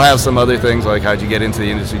then I'll have some other things like how'd you get into the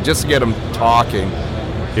industry, just to get them talking.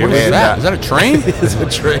 Here What we is go. that? Is that a train? There's a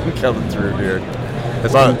train coming through here.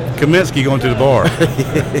 That's But- Kaminsky going to the bar.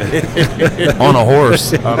 On a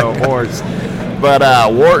horse. On a horse. But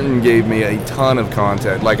Wharton gave me a ton of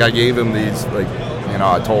content. I gave him these,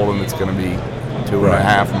 I told him it's going to be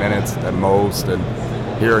 2.5 minutes at most, and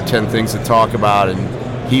here are 10 things to talk about.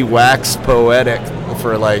 And he waxed poetic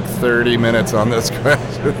for 30 minutes on this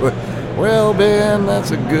question. Well, Ben, that's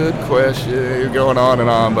a good question. Going on and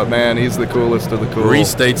on, but man, he's the coolest of the cool.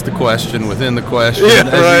 Restates the question within the question. Yeah,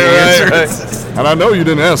 as he answers. right. And I know you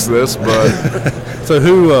didn't ask this, but So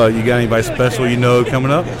who you got anybody special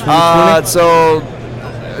coming up? 2020? so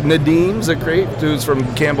Nadeem Zakri, who's from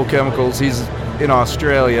Campbell Chemicals, he's in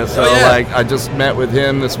Australia. So Oh, yeah. I just met with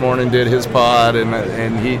him this morning, did his pod, and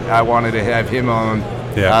I wanted to have him on.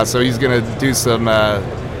 Yeah. So he's gonna do some.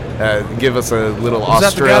 Give us a little Was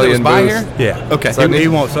that the guy that was Australian by boost. here? Yeah. Okay. So He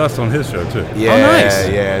wants us on his show too. Yeah, nice.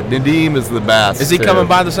 yeah. Nadeem is the best. Is he too. coming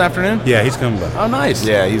by this afternoon? Yeah, he's coming back. Oh, nice.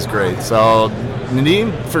 Yeah, he's great. So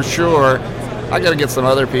Nadeem for sure. I got to get some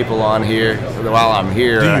other people on here while I'm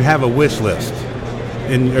here. Do you have a wish list?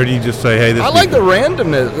 or do you just say, hey, this? I like the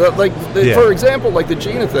randomness. Yeah. For example, like the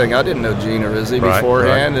Gina thing. I didn't know Gina Rizzi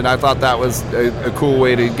beforehand, and I thought that was a cool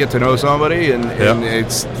way to get to know somebody and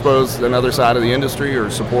expose another side of the industry or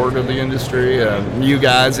support of the industry. You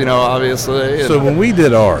guys, obviously. So when we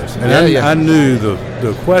did ours, and I knew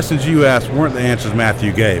the questions you asked weren't the answers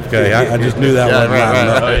Matthew gave. Okay, I just knew that wasn't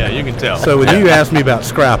enough. Oh yeah, you can tell. So when you asked me about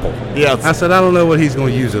Scrapple, I said I don't know what he's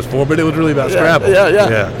going to use this for, but it was really about Scrapple.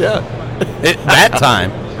 Yeah. That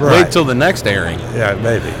time. Right. Wait till the next airing. Yeah,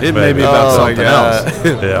 maybe. It may be about something else.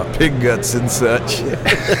 Yeah. Pig guts and such. Isn't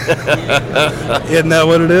that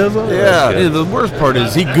what it is? Yeah. Yeah, the worst part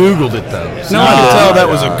is he Googled it though. So I could tell that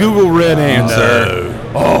was a Google read answer. No.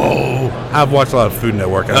 Oh, I've watched a lot of Food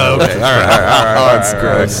Network. Okay, all right. That's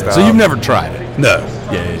gross stuff. So you've never tried it? No.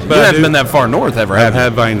 Yeah, But you I haven't do- been that far north ever, I've have you?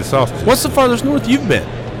 had Vienna sausage. What's the farthest north you've been?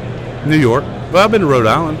 New York. Well, I've been to Rhode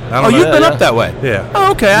Island. I Oh, don't know. you've been up that way? Yeah.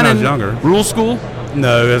 Oh, okay. When I I was didn't. younger. Rule school?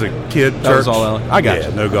 No, as a kid, That was church. all LA. I got Yeah,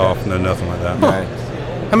 you. no golf, no nothing like that. Right.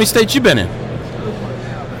 How many states you been in?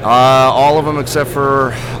 All of them except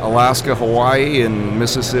for Alaska, Hawaii, and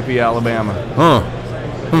Mississippi, Alabama. Huh.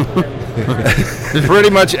 Pretty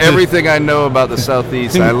much everything I know about the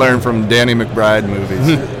Southeast I learned from Danny McBride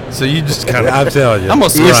movies. So you just kind of. I'm telling you. I'm gonna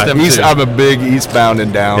skip them too. I'm a big Eastbound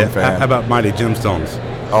and Down Yeah, fan. how about Mighty Gemstones?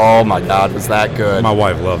 Oh my God, was that good? My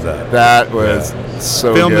wife loved that. That was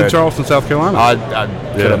so Filmed good. in Charleston, South Carolina. I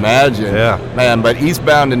could Yeah. imagine. Yeah. Man, but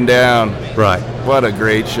Eastbound and Down, Right. what a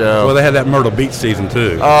great show. Well, they had that Myrtle Beach season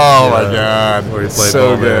too. Oh Yeah. my God, Where he played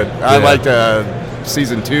so ball there. good. I Yeah. liked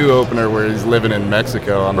season 2 opener where he's living in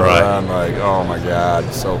Mexico on the Right. run. Like, oh my God,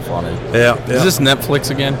 so funny. Yeah. Is this Netflix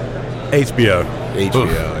again? HBO?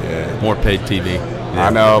 HBO, More paid TV. I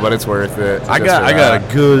know, but it's worth it. I just got for a that.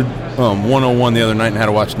 good 101 the other night on how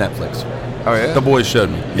to watch Netflix. Oh yeah. The boys showed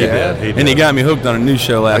me. Yeah. And he got me hooked on a new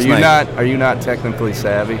show last night. Are you not technically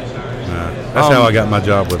savvy? That's how I got my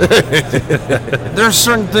job with it. There are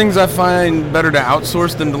certain things I find better to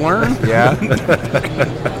outsource than to learn. Yeah.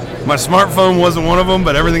 My smartphone wasn't one of them,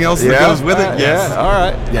 but everything else that goes with it, yes. Yeah. All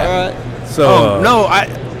right. Yeah. All right. So No,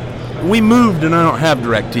 we moved and I don't have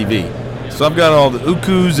DirecTV. So I've got all the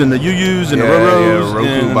Ukus and the UUs and the Roros. Roku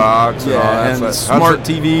and, box. And all that and stuff. smart How's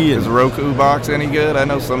it- TV. Is And Roku box any good? I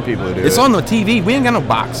know some people who do. it's it. on the TV. We ain't got no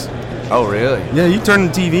box. Oh really? Yeah, you turn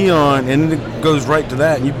the TV on and it goes right to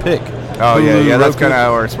that and you pick. Oh yeah, Hulu, yeah. That's Roku. kind of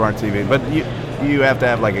how our smart TV. But you have to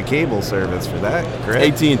have like a cable service for that, correct?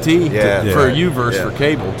 AT&T Yeah. for Yeah. UVerse Yeah. for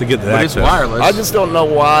cable To get the but it's access. wireless. I just don't know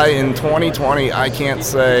why in 2020 I can't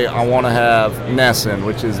say I want to have NESN,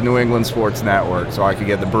 which is New England Sports Network, so I could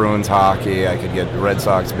get the Bruins hockey, I could get the Red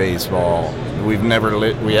Sox baseball. We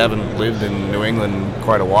haven't lived in New England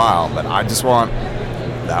quite a while, but I just want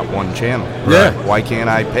that one channel. Yeah. Why can't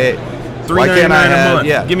I pay? Why can't I $3.99 a have? month.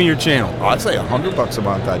 Yeah. Give me your channel. Oh, I'd say $100 a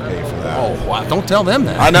month. I'd pay for that. Oh wow! Don't tell them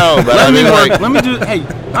that. I know, but Let I me mean, work. like, Let me do. Hey,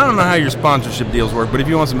 I don't know how your sponsorship deals work, but if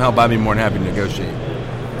you want some help, I'd be more than happy to negotiate.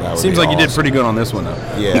 that would Seems be like you did awesome. pretty good on this one, though.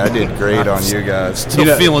 Yeah, I did great on you guys.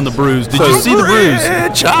 Still feeling the bruise. Did you see the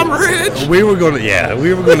bruise? I'm rich. we were going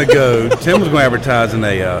to go. Tim was going to advertise in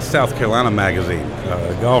a South Carolina magazine,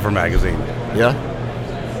 golfer magazine. Yeah.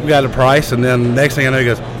 We got a price, and then next thing I know, he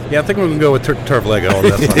goes, "Yeah, I think we're going to go with turf Lego on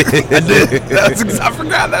this one." I did. I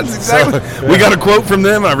forgot. That's exactly. We got a quote from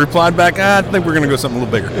them, and I replied back. I think we're going to go something a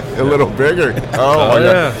little bigger. A little bigger. Oh, my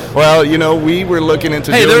yeah. God. Well, we were looking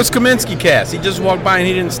into Hey, doing- there's Kaminsky Cast. He just walked by and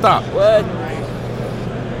he didn't stop. What?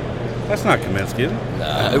 That's not Kaminsky, is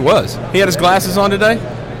it? It was. He had his glasses on today.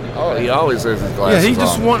 Oh, he always has his Yeah, glasses he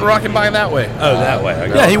just on. went rocking by that way. Oh, that way. I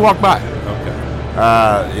got Yeah, it. he walked by. Okay.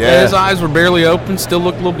 Yeah. His eyes were barely open. Still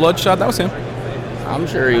looked a little bloodshot. That was him. I'm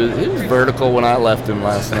sure he was vertical when I left him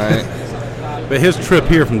last night. But his trip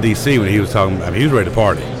here from D.C. when he was talking, he was ready to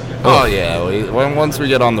party. Oh, yeah. Once we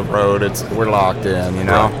get on the road, we're locked in,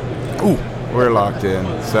 Ooh. We're locked in.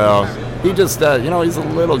 So he just, he's a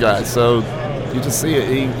little guy. So you just see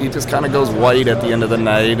it. He just kind of goes white at the end of the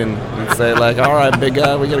night and he'd say, like, all right, big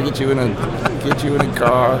guy, we got to get you in a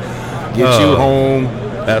car, get you home.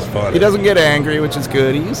 That's funny. He doesn't get angry, which is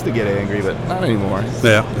good. He used to get angry, but not anymore.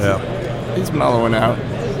 Yeah. He's mellowing out.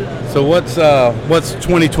 So what's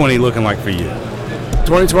 2020 looking like for you?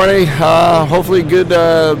 2020, hopefully good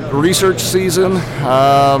research season.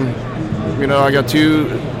 I got 2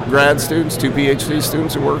 grad students, 2 PhD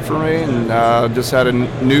students who work for me, and just had a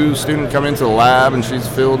new student come into the lab, and she's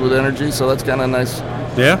filled with energy, so that's kind of nice.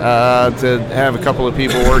 Yeah. To have a couple of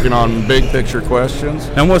people working on big picture questions.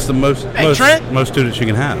 And what's the most Trent. most students you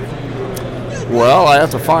can have? Well, I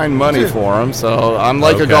have to find money for them, so I'm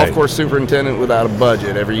like a Okay. golf course superintendent without a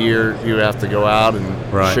budget. Every year you have to go out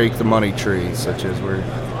and Right. shake the money tree, such as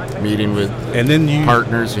meeting with And then you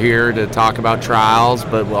partners here to talk about trials,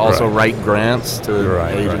 but we'll also write grants to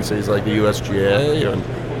agencies like the USGA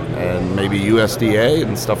and maybe USDA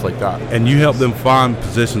and stuff like that. And you help them find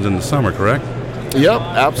positions in the summer, correct? Yep,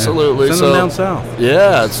 absolutely. Send them down south.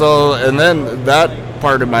 Yeah, so, and then that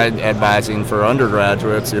part of my advising for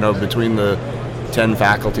undergraduates, between the 10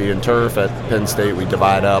 faculty and turf at Penn State, we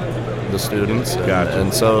divide up the students.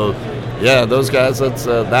 And so, yeah, those guys, that's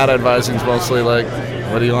that advising is mostly like,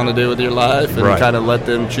 what do you want to do with your life? And kind of let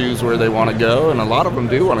them choose where they want to go. And a lot of them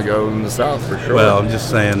do want to go in the South for sure. Well, I'm just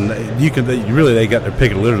saying, they got their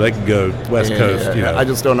pick of the litter. They can go West Coast. I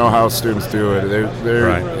just don't know how students do it. They're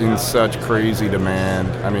in such crazy demand.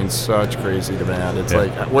 I mean, such crazy demand. It's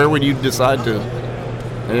like, where would you decide to?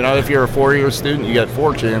 If you're a 4-year student, you get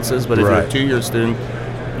 4 chances. But if you're a 2-year student,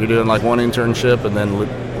 you're doing like one internship and then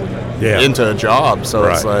into a job. So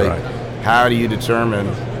it's like, how do you determine?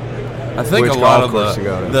 I think which a lot of golf course to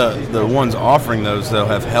go to? the ones offering those, though,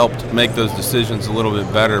 have helped make those decisions a little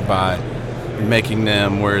bit better by making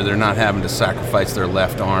them where they're not having to sacrifice their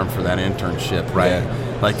left arm for that internship, right?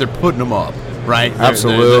 Yeah. Like they're putting them up, right?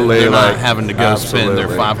 Absolutely. They're not having to go spend their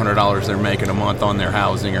 $500 they're making a month on their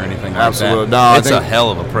housing or anything like that. No, it's a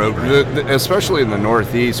hell of a program. Especially in the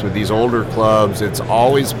Northeast with these older clubs, it's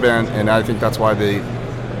always been, and I think that's why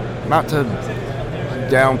not to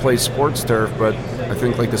downplay sports turf, but I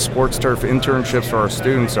think like the sports turf internships for our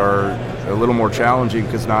students are a little more challenging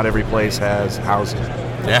because not every place has housing.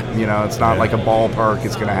 Yeah. It's not like a ballpark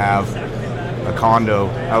is going to have a condo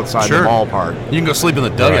outside the ballpark. You can go sleep in the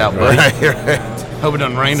dugout, buddy. Right. Hope it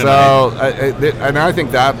doesn't rain tonight. And I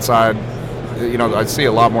think that side, I see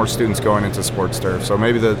a lot more students going into sports turf, so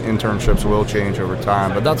maybe the internships will change over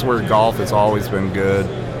time, but that's where golf has always been good.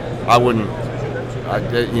 I wouldn't,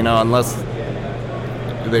 unless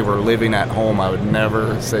they were living at home, I would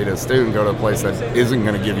never say to a student, go to a place that isn't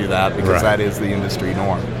going to give you that, because that is the industry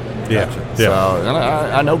norm. So, and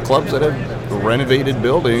I know clubs that have renovated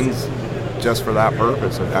buildings just for that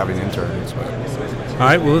purpose of having interns. But. All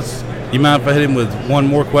right, well, you mind if I hit him with one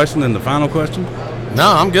more question and the final question? No,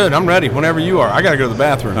 I'm good. I'm ready. Whenever you are. I got to go to the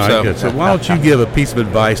bathroom. All right, good. So why don't you give a piece of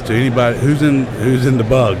advice to anybody who's in the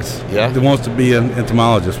bugs, that wants to be an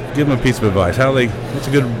entomologist? Give them a piece of advice. What's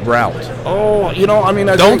a good route? Oh,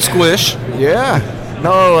 I don't squish. Yeah.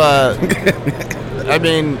 No. I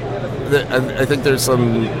think there's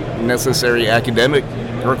some necessary academic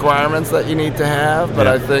requirements that you need to have, but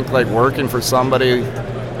I think like working for somebody,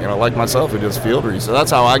 like myself, who does field research. So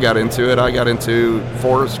that's how I got into it. I got into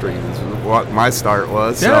forestry. This is what my start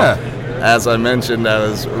was. Yeah. So, as I mentioned, I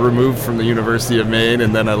was removed from the University of Maine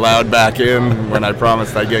and then allowed back in when I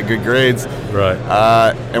promised I'd get good grades. Right.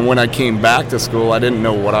 And when I came back to school, I didn't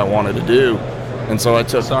know what I wanted to do. And so I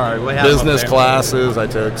took business classes, I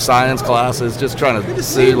took science classes, just trying to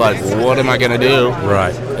see, like, what am I going to do?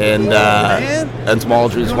 Right. And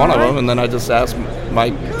entomology is one of them. And then I just asked my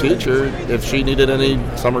teacher if she needed any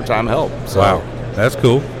summertime help. So wow. That's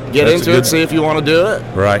cool. Get into it, see if you want to do it.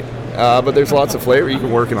 Right. But there's lots of flavor. You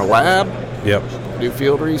can work in a lab. Yep. Do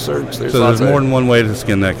field research. There's more than one way to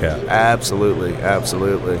skin that cat. Absolutely.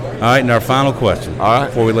 Absolutely. All right, and our final question. All right.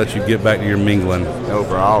 Before we let you get back to your mingling. No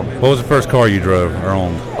problem. What was the first car you drove or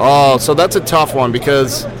owned? Oh, so that's a tough one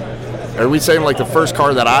because are we saying like the first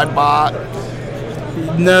car that I bought?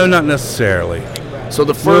 No, not necessarily. So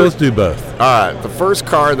the first. Well, let's do both. All right. The first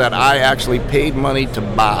car that I actually paid money to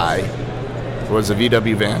buy was a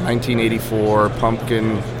VW van, 1984,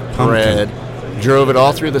 pumpkin red. Drove it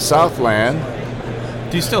all through the Southland.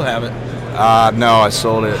 Do you still have it? No, I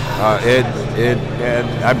sold it.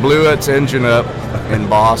 I blew its engine up in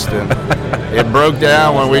Boston. It broke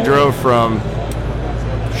down when we drove from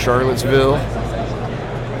Charlottesville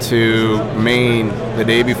to Maine the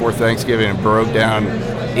day before Thanksgiving. It broke down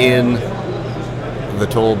in the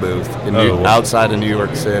toll booth outside of New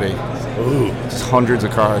York City. Ooh. Just hundreds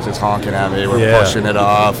of cars just honking at me. We're pushing it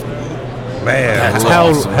off. Man,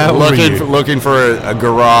 how looking for a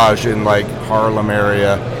garage in like Harlem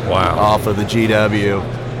area. Wow. Off of the GW.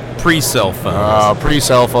 Pre-cell phones.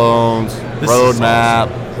 Pre-cell phones. Road map.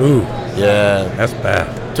 Ooh. Yeah. That's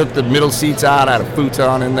bad. Took the middle seats out. I had a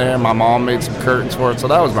futon in there. My mom made some curtains for it. So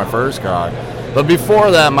that was my first car. But before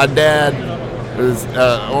that, my dad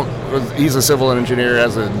he's a civil engineer,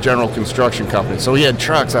 has a general construction company. So he had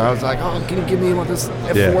trucks. I was like, oh, can you give me this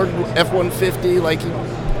F-150? Like,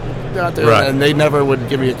 out there. Right. And they never would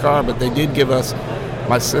give me a car, but they did give us,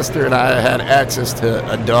 my sister and I had access to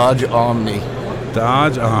a Dodge Omni.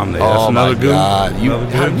 Dodge Omni. Oh, that's another my good God. You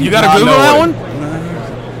got to Google that one?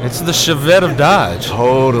 It's the Chevette of Dodge.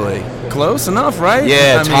 Totally. Close enough, right?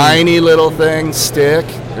 Yeah, I mean, tiny little thing, stick.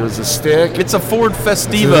 It was a stick. It's a Ford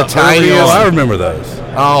Festiva. It's the tiniest- Oh, I remember those.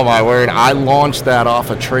 Oh my word! I launched that off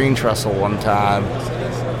a train trestle one time,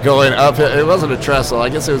 going up. It wasn't a trestle. I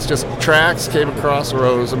guess it was just tracks came across the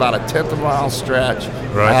road. It was about a 1/10 of a mile stretch.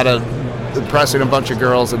 Right. I had impressing a bunch of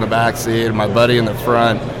girls in the back seat and my buddy in the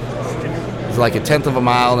front. It was like a 1/10 of a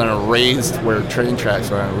mile, and then a raised where train tracks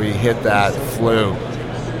went. We hit that, flew,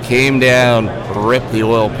 came down, ripped the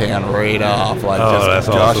oil pan right off, like Oh, just that's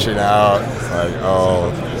gushing out. It's like,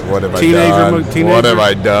 oh, what have I Teenager done? mo- teenager? What have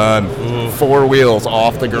I done? 4 wheels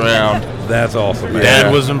off the ground. That's awesome, man.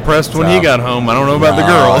 Dad was impressed when he So- got home. I don't know about the Oh,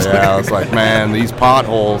 girls. Yeah, I was like, man, these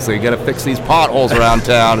potholes, they got to fix these potholes around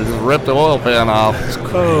town. And just ripped the oil pan off.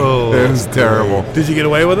 Oh, It was terrible. Did you get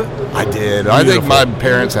away with it? I did. I think my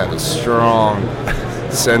parents had a strong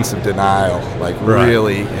sense of denial, like Right.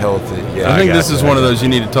 really healthy. Yeah, I think got this is that. one of those you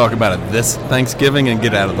need to talk about it this Thanksgiving and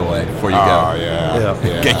get out of the way before you Oh, go. yeah.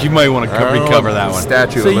 Yeah. Okay, you might want to recover that one.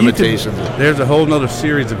 Statute So of you could- limitations. there's a whole nother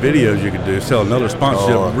series of videos you could do. Sell another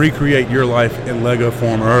sponsorship. Oh. Recreate your life in Lego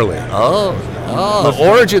form early. Oh,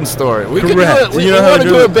 origin story. We could do Correct. it. We, You know we how to want to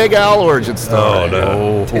do do a it. Big Al origin story. Oh,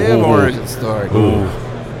 no. Tim Ooh. origin story.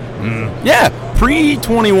 Yeah,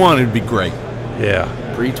 pre-21 would be great. Yeah.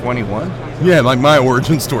 Pre-21? Yeah, like my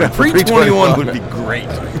origin story. Pre-21 would be great.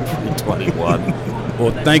 Pre-21.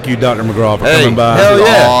 Well, thank you, Dr. McGraw, for Hey, coming by. hell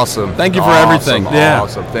yeah. Awesome. Thank you for Awesome, everything. Yeah.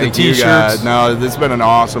 Awesome. The Thank you t-shirts. guys. No, this has been an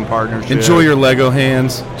awesome partnership. Enjoy your Lego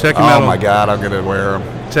hands. Check him Oh out. my God, I'm gonna wear them.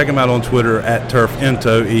 Check him out on Twitter at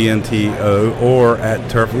TurfEnto, ENTO, or at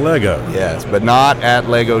Turf Lego. Yes, but not at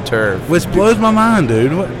Lego Turf. Which blows my mind,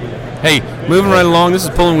 dude. What? Hey, moving right along. This is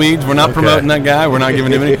Pulling Weeds. We're not Okay. promoting that guy. We're not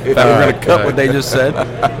giving him any. In fact, we're going to cut Okay. what they just said.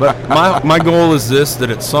 But my goal is this: that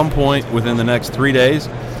at some point within the next 3 days,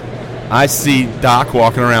 I see Doc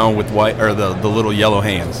walking around with white or the little yellow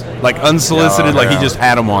hands, like unsolicited, like he just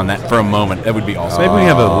had them on that for a moment. That would be awesome. Maybe we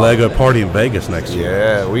have a Lego party in Vegas next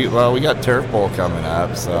year. Yeah, we got Turf Bowl coming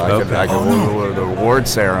up, so I could Okay. go to the award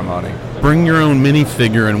ceremony. Bring your own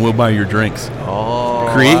minifigure and we'll buy your drinks. Oh,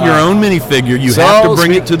 Create your own minifigure. You So have to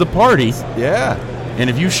bring sweet. it to the party. Yeah. And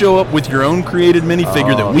if you show up with your own created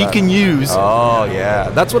minifigure that we can use, Oh yeah,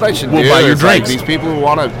 that's what I should We'll do. buy your It's like drinks. these people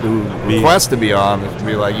who request to be on,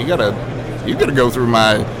 be like, you gotta go through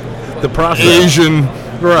The process. Asian.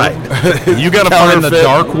 Right. you got to find the Counterfeit.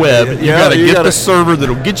 dark web. You Yeah, got to you get gotta- the server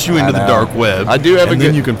that'll get you into I the know. dark web. I do have and a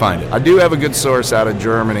then good. you can find it. I do have a good source out of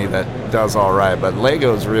Germany that does all right, but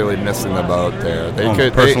Lego's really missing the boat there. They On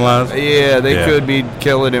could personalized? They Yeah. could be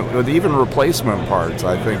killing it with even replacement parts.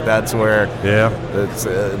 I think that's where Yeah. it's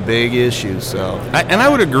a big issue. So And I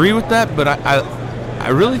would agree with that, but I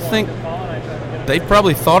really think they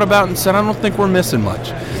probably thought about it and said, I don't think we're missing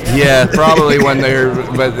much. yeah, probably when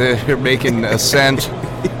they're making a cent.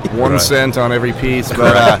 1 Right. cent on every piece,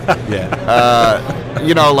 but Yeah.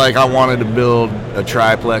 like I wanted to build a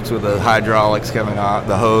triplex with the hydraulics coming out,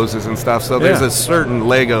 the hoses and stuff. So there's Yeah. a certain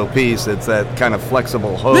Lego piece that's that kind of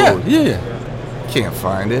flexible hose. Yeah. Can't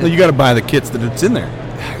find it. Well, you got to buy the kits that it's in there.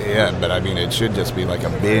 Yeah, but I mean, it should just be like a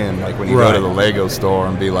bin, like when you Right. go to the Lego store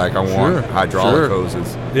and be like, I want hydraulic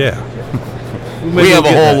hoses. Yeah. We have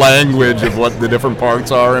a whole language of what the different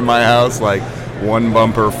parts are in my house, like 1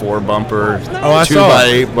 bumper, 4 bumper, Oh, I 2 saw by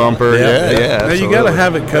it. 8 bumper. Yeah. Now, you got to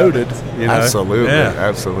have it coded. You know? Absolutely, Yeah.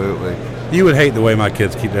 absolutely. You would hate the way my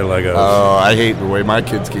kids keep their Legos. Oh, I hate the way my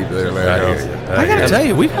kids keep their Legos. I got to tell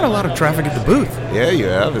you, we've had a lot of traffic at the booth. Yeah, you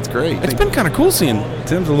have. It's great. It's been kind of cool seeing.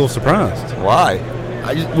 Tim's a little surprised. Why?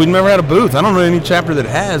 We've never had a booth. I don't know any chapter that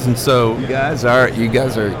has, and so. You guys are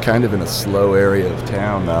kind of in a slow area of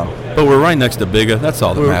town now. But we're right next to Bigga. That's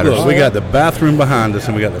all that matters. Look, we got the bathroom behind us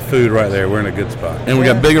and we got the food right there. We're in a good spot. And we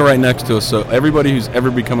got Bigga right next to us, so everybody who's ever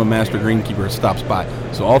become a master greenkeeper stops by.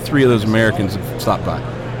 So all 3 of those Americans have stopped by.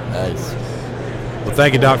 Nice. Well,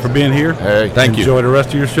 thank you, Doc, for being here. Hey, Thank you. Enjoy the rest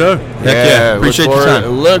of your show. Heck yeah. Appreciate your time.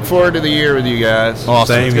 Look forward to the year with you guys.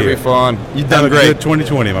 Awesome. Same It's gonna here. be fun. You've Have done a great. good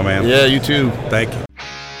 2020, my man. Yeah, you too. Thank you.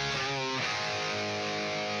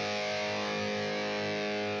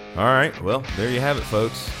 All right, well, there you have it,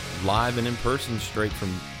 folks. Live and in person, straight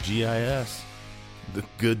from GIS. The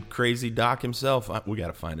good, crazy Doc himself. We got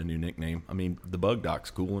to find a new nickname. I mean, the Bug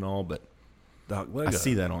Doc's cool and all, but Doc Lego. I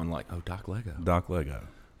see that on like, oh, Doc Lego. Doc Lego.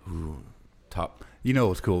 Top You know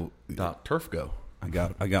what's cool? Doc Turf Go. I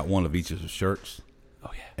got one of each of his shirts.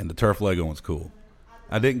 Oh, yeah. And the Turf Lego one's cool.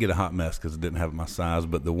 I didn't get a hot mess because it didn't have my size,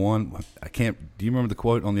 but the one, I can't, do you remember the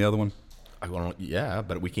quote on the other one? Yeah,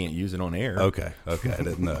 but we can't use it on air. Okay, I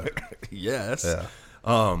didn't know. Yes. Yeah.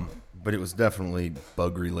 But it was definitely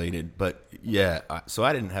bug related. But yeah, so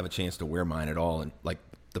I didn't have a chance to wear mine at all. And like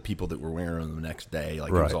the people that were wearing them the next day. Like,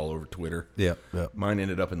 it was Right. all over Twitter. Yep, yep. Mine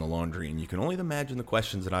ended up in the laundry, and you can only imagine the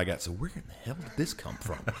questions that I got. So where in the hell did this come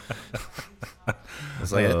from?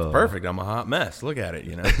 It's like, it's perfect. I'm a hot mess. Look at it,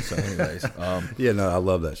 you know. So anyways, Yeah, no, I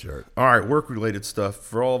love that shirt. all right, work-related stuff.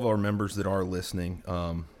 For all of our members that are listening,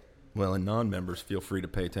 well, and non-members, feel free to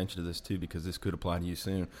pay attention to this too, because this could apply to you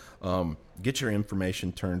soon. Get your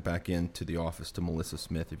information turned back into the office to Melissa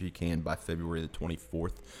Smith, if you can, by February the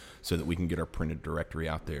 24th, so that we can get our printed directory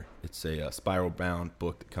out there. It's a spiral-bound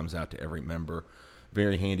book that comes out to every member.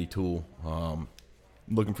 Very handy tool.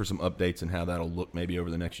 Looking for some updates and how that'll look maybe over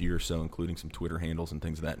the next year or so, including some Twitter handles and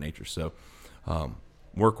things of that nature. So,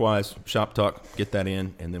 work-wise, shop talk, get that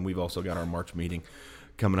in, and then we've also got our March meeting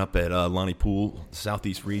coming up at Lonnie Pool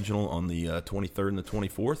Southeast Regional on the 23rd and the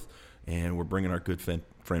 24th, and we're bringing our good friend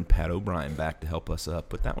Pat O'Brien back to help us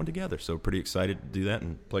put that one together. So pretty excited to do that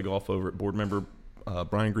and play golf over at board member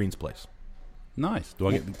Brian Green's place. Nice. Do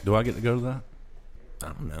I get to go to that? I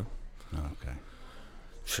don't know. Oh, okay.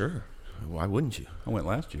 Sure. Why wouldn't you? I went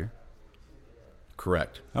last year.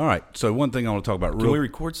 Correct. All right. So one thing I want to talk about. Can we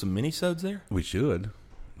record some mini-sodes there? We should.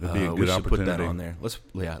 It'd be a good we should opportunity. put that on there.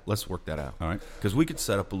 Let's work that out. All right. Because we could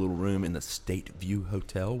set up a little room in the State View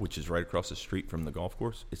Hotel, which is right across the street from the golf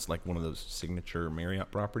course. It's like one of those signature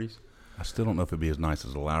Marriott properties. I still don't know if it'd be as nice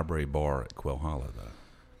as the library bar at Quail Hollow,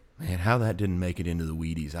 though. Man, how that didn't make it into the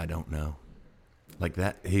Wheaties, I don't know. Like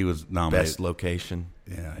that, He was nominated. best location.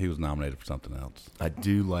 Yeah, he was nominated for something else. I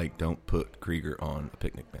do like don't put Krieger on a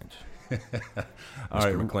picnic bench. All Mr.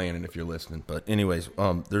 right. McClellan, if you're listening. But anyways,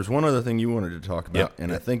 there's one other thing you wanted to talk about, Yep.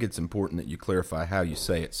 and I think it's important that you clarify how you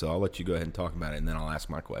say it. So I'll let you go ahead and talk about it, and then I'll ask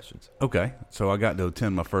my questions. Okay. So I got to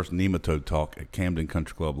attend my first nematode talk at Camden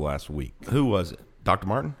Country Club last week. Who was it? Dr.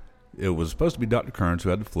 Martin? It was supposed to be Dr. Kearns, who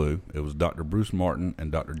had the flu. It was Dr. Bruce Martin and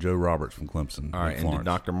Dr. Joe Roberts from Clemson. All right, in and did Florence.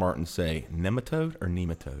 Dr. Martin say nematode or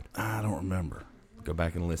nematode? I don't remember. Go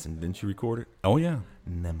back and listen. Didn't you record it? Oh, yeah.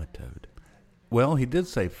 Nematode. Well, he did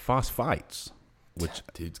say phosphites. Which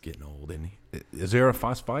dude's getting old, isn't he? Is there a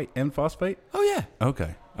phosphite and phosphate? Oh, yeah.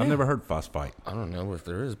 Okay. I've never heard phosphite. I don't know if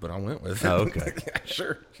there is, but I went with it. Oh, okay.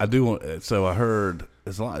 Sure. I do want. So I heard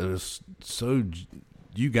it's a lot. It was so.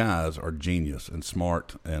 You guys are genius and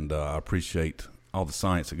smart, and I appreciate all the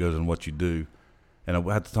science that goes in what you do. And I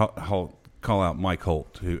had to call out Mike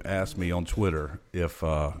Holt, who asked me on Twitter if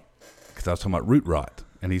because I was talking about root rot,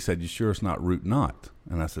 and he said, "You sure it's not root knot?"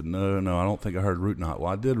 And I said, "No, I don't think I heard root knot."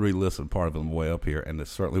 Well, I did re-listen part of it on the way up here, and it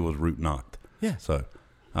certainly was root knot. Yeah. So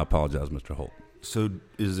I apologize, Mr. Holt. So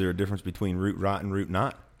is there a difference between root rot and root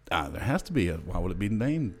knot? There has to be. Why would it be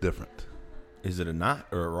named different? Is it a knot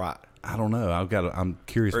or a rot? I don't know. I'm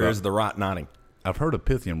curious Or about. is the rot knotting? I've heard of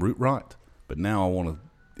Pythium root rot, but now I want to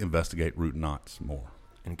investigate root knots more.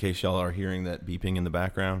 In case y'all are hearing that beeping in the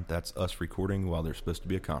background, that's us recording while there's supposed to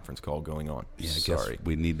be a conference call going on. Yeah, I Sorry. guess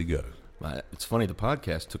we need to go. It's funny, the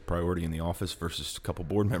podcast took priority in the office versus a couple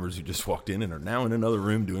board members who just walked in and are now in another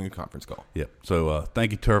room doing a conference call. Yep. So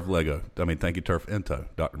thank you, Turf thank you, Turf Into,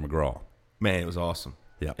 Dr. McGraw. Man, it was awesome.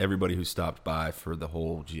 Yeah. Everybody who stopped by for the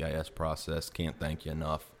whole GIS process, can't thank you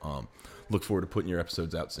enough. Look forward to putting your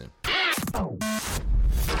episodes out soon.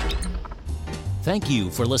 Thank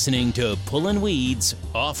you for listening to Pullin' Weeds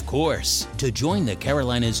Off Course. To join the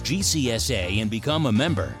Carolinas GCSA and become a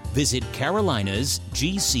member, visit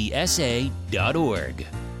carolinasgcsa.org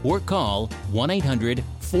or call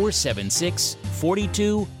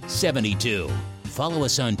 1-800-476-4272. Follow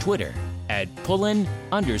us on Twitter at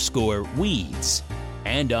Pullin_Weeds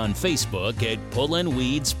and on Facebook at Pullin'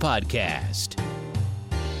 Weeds Podcast.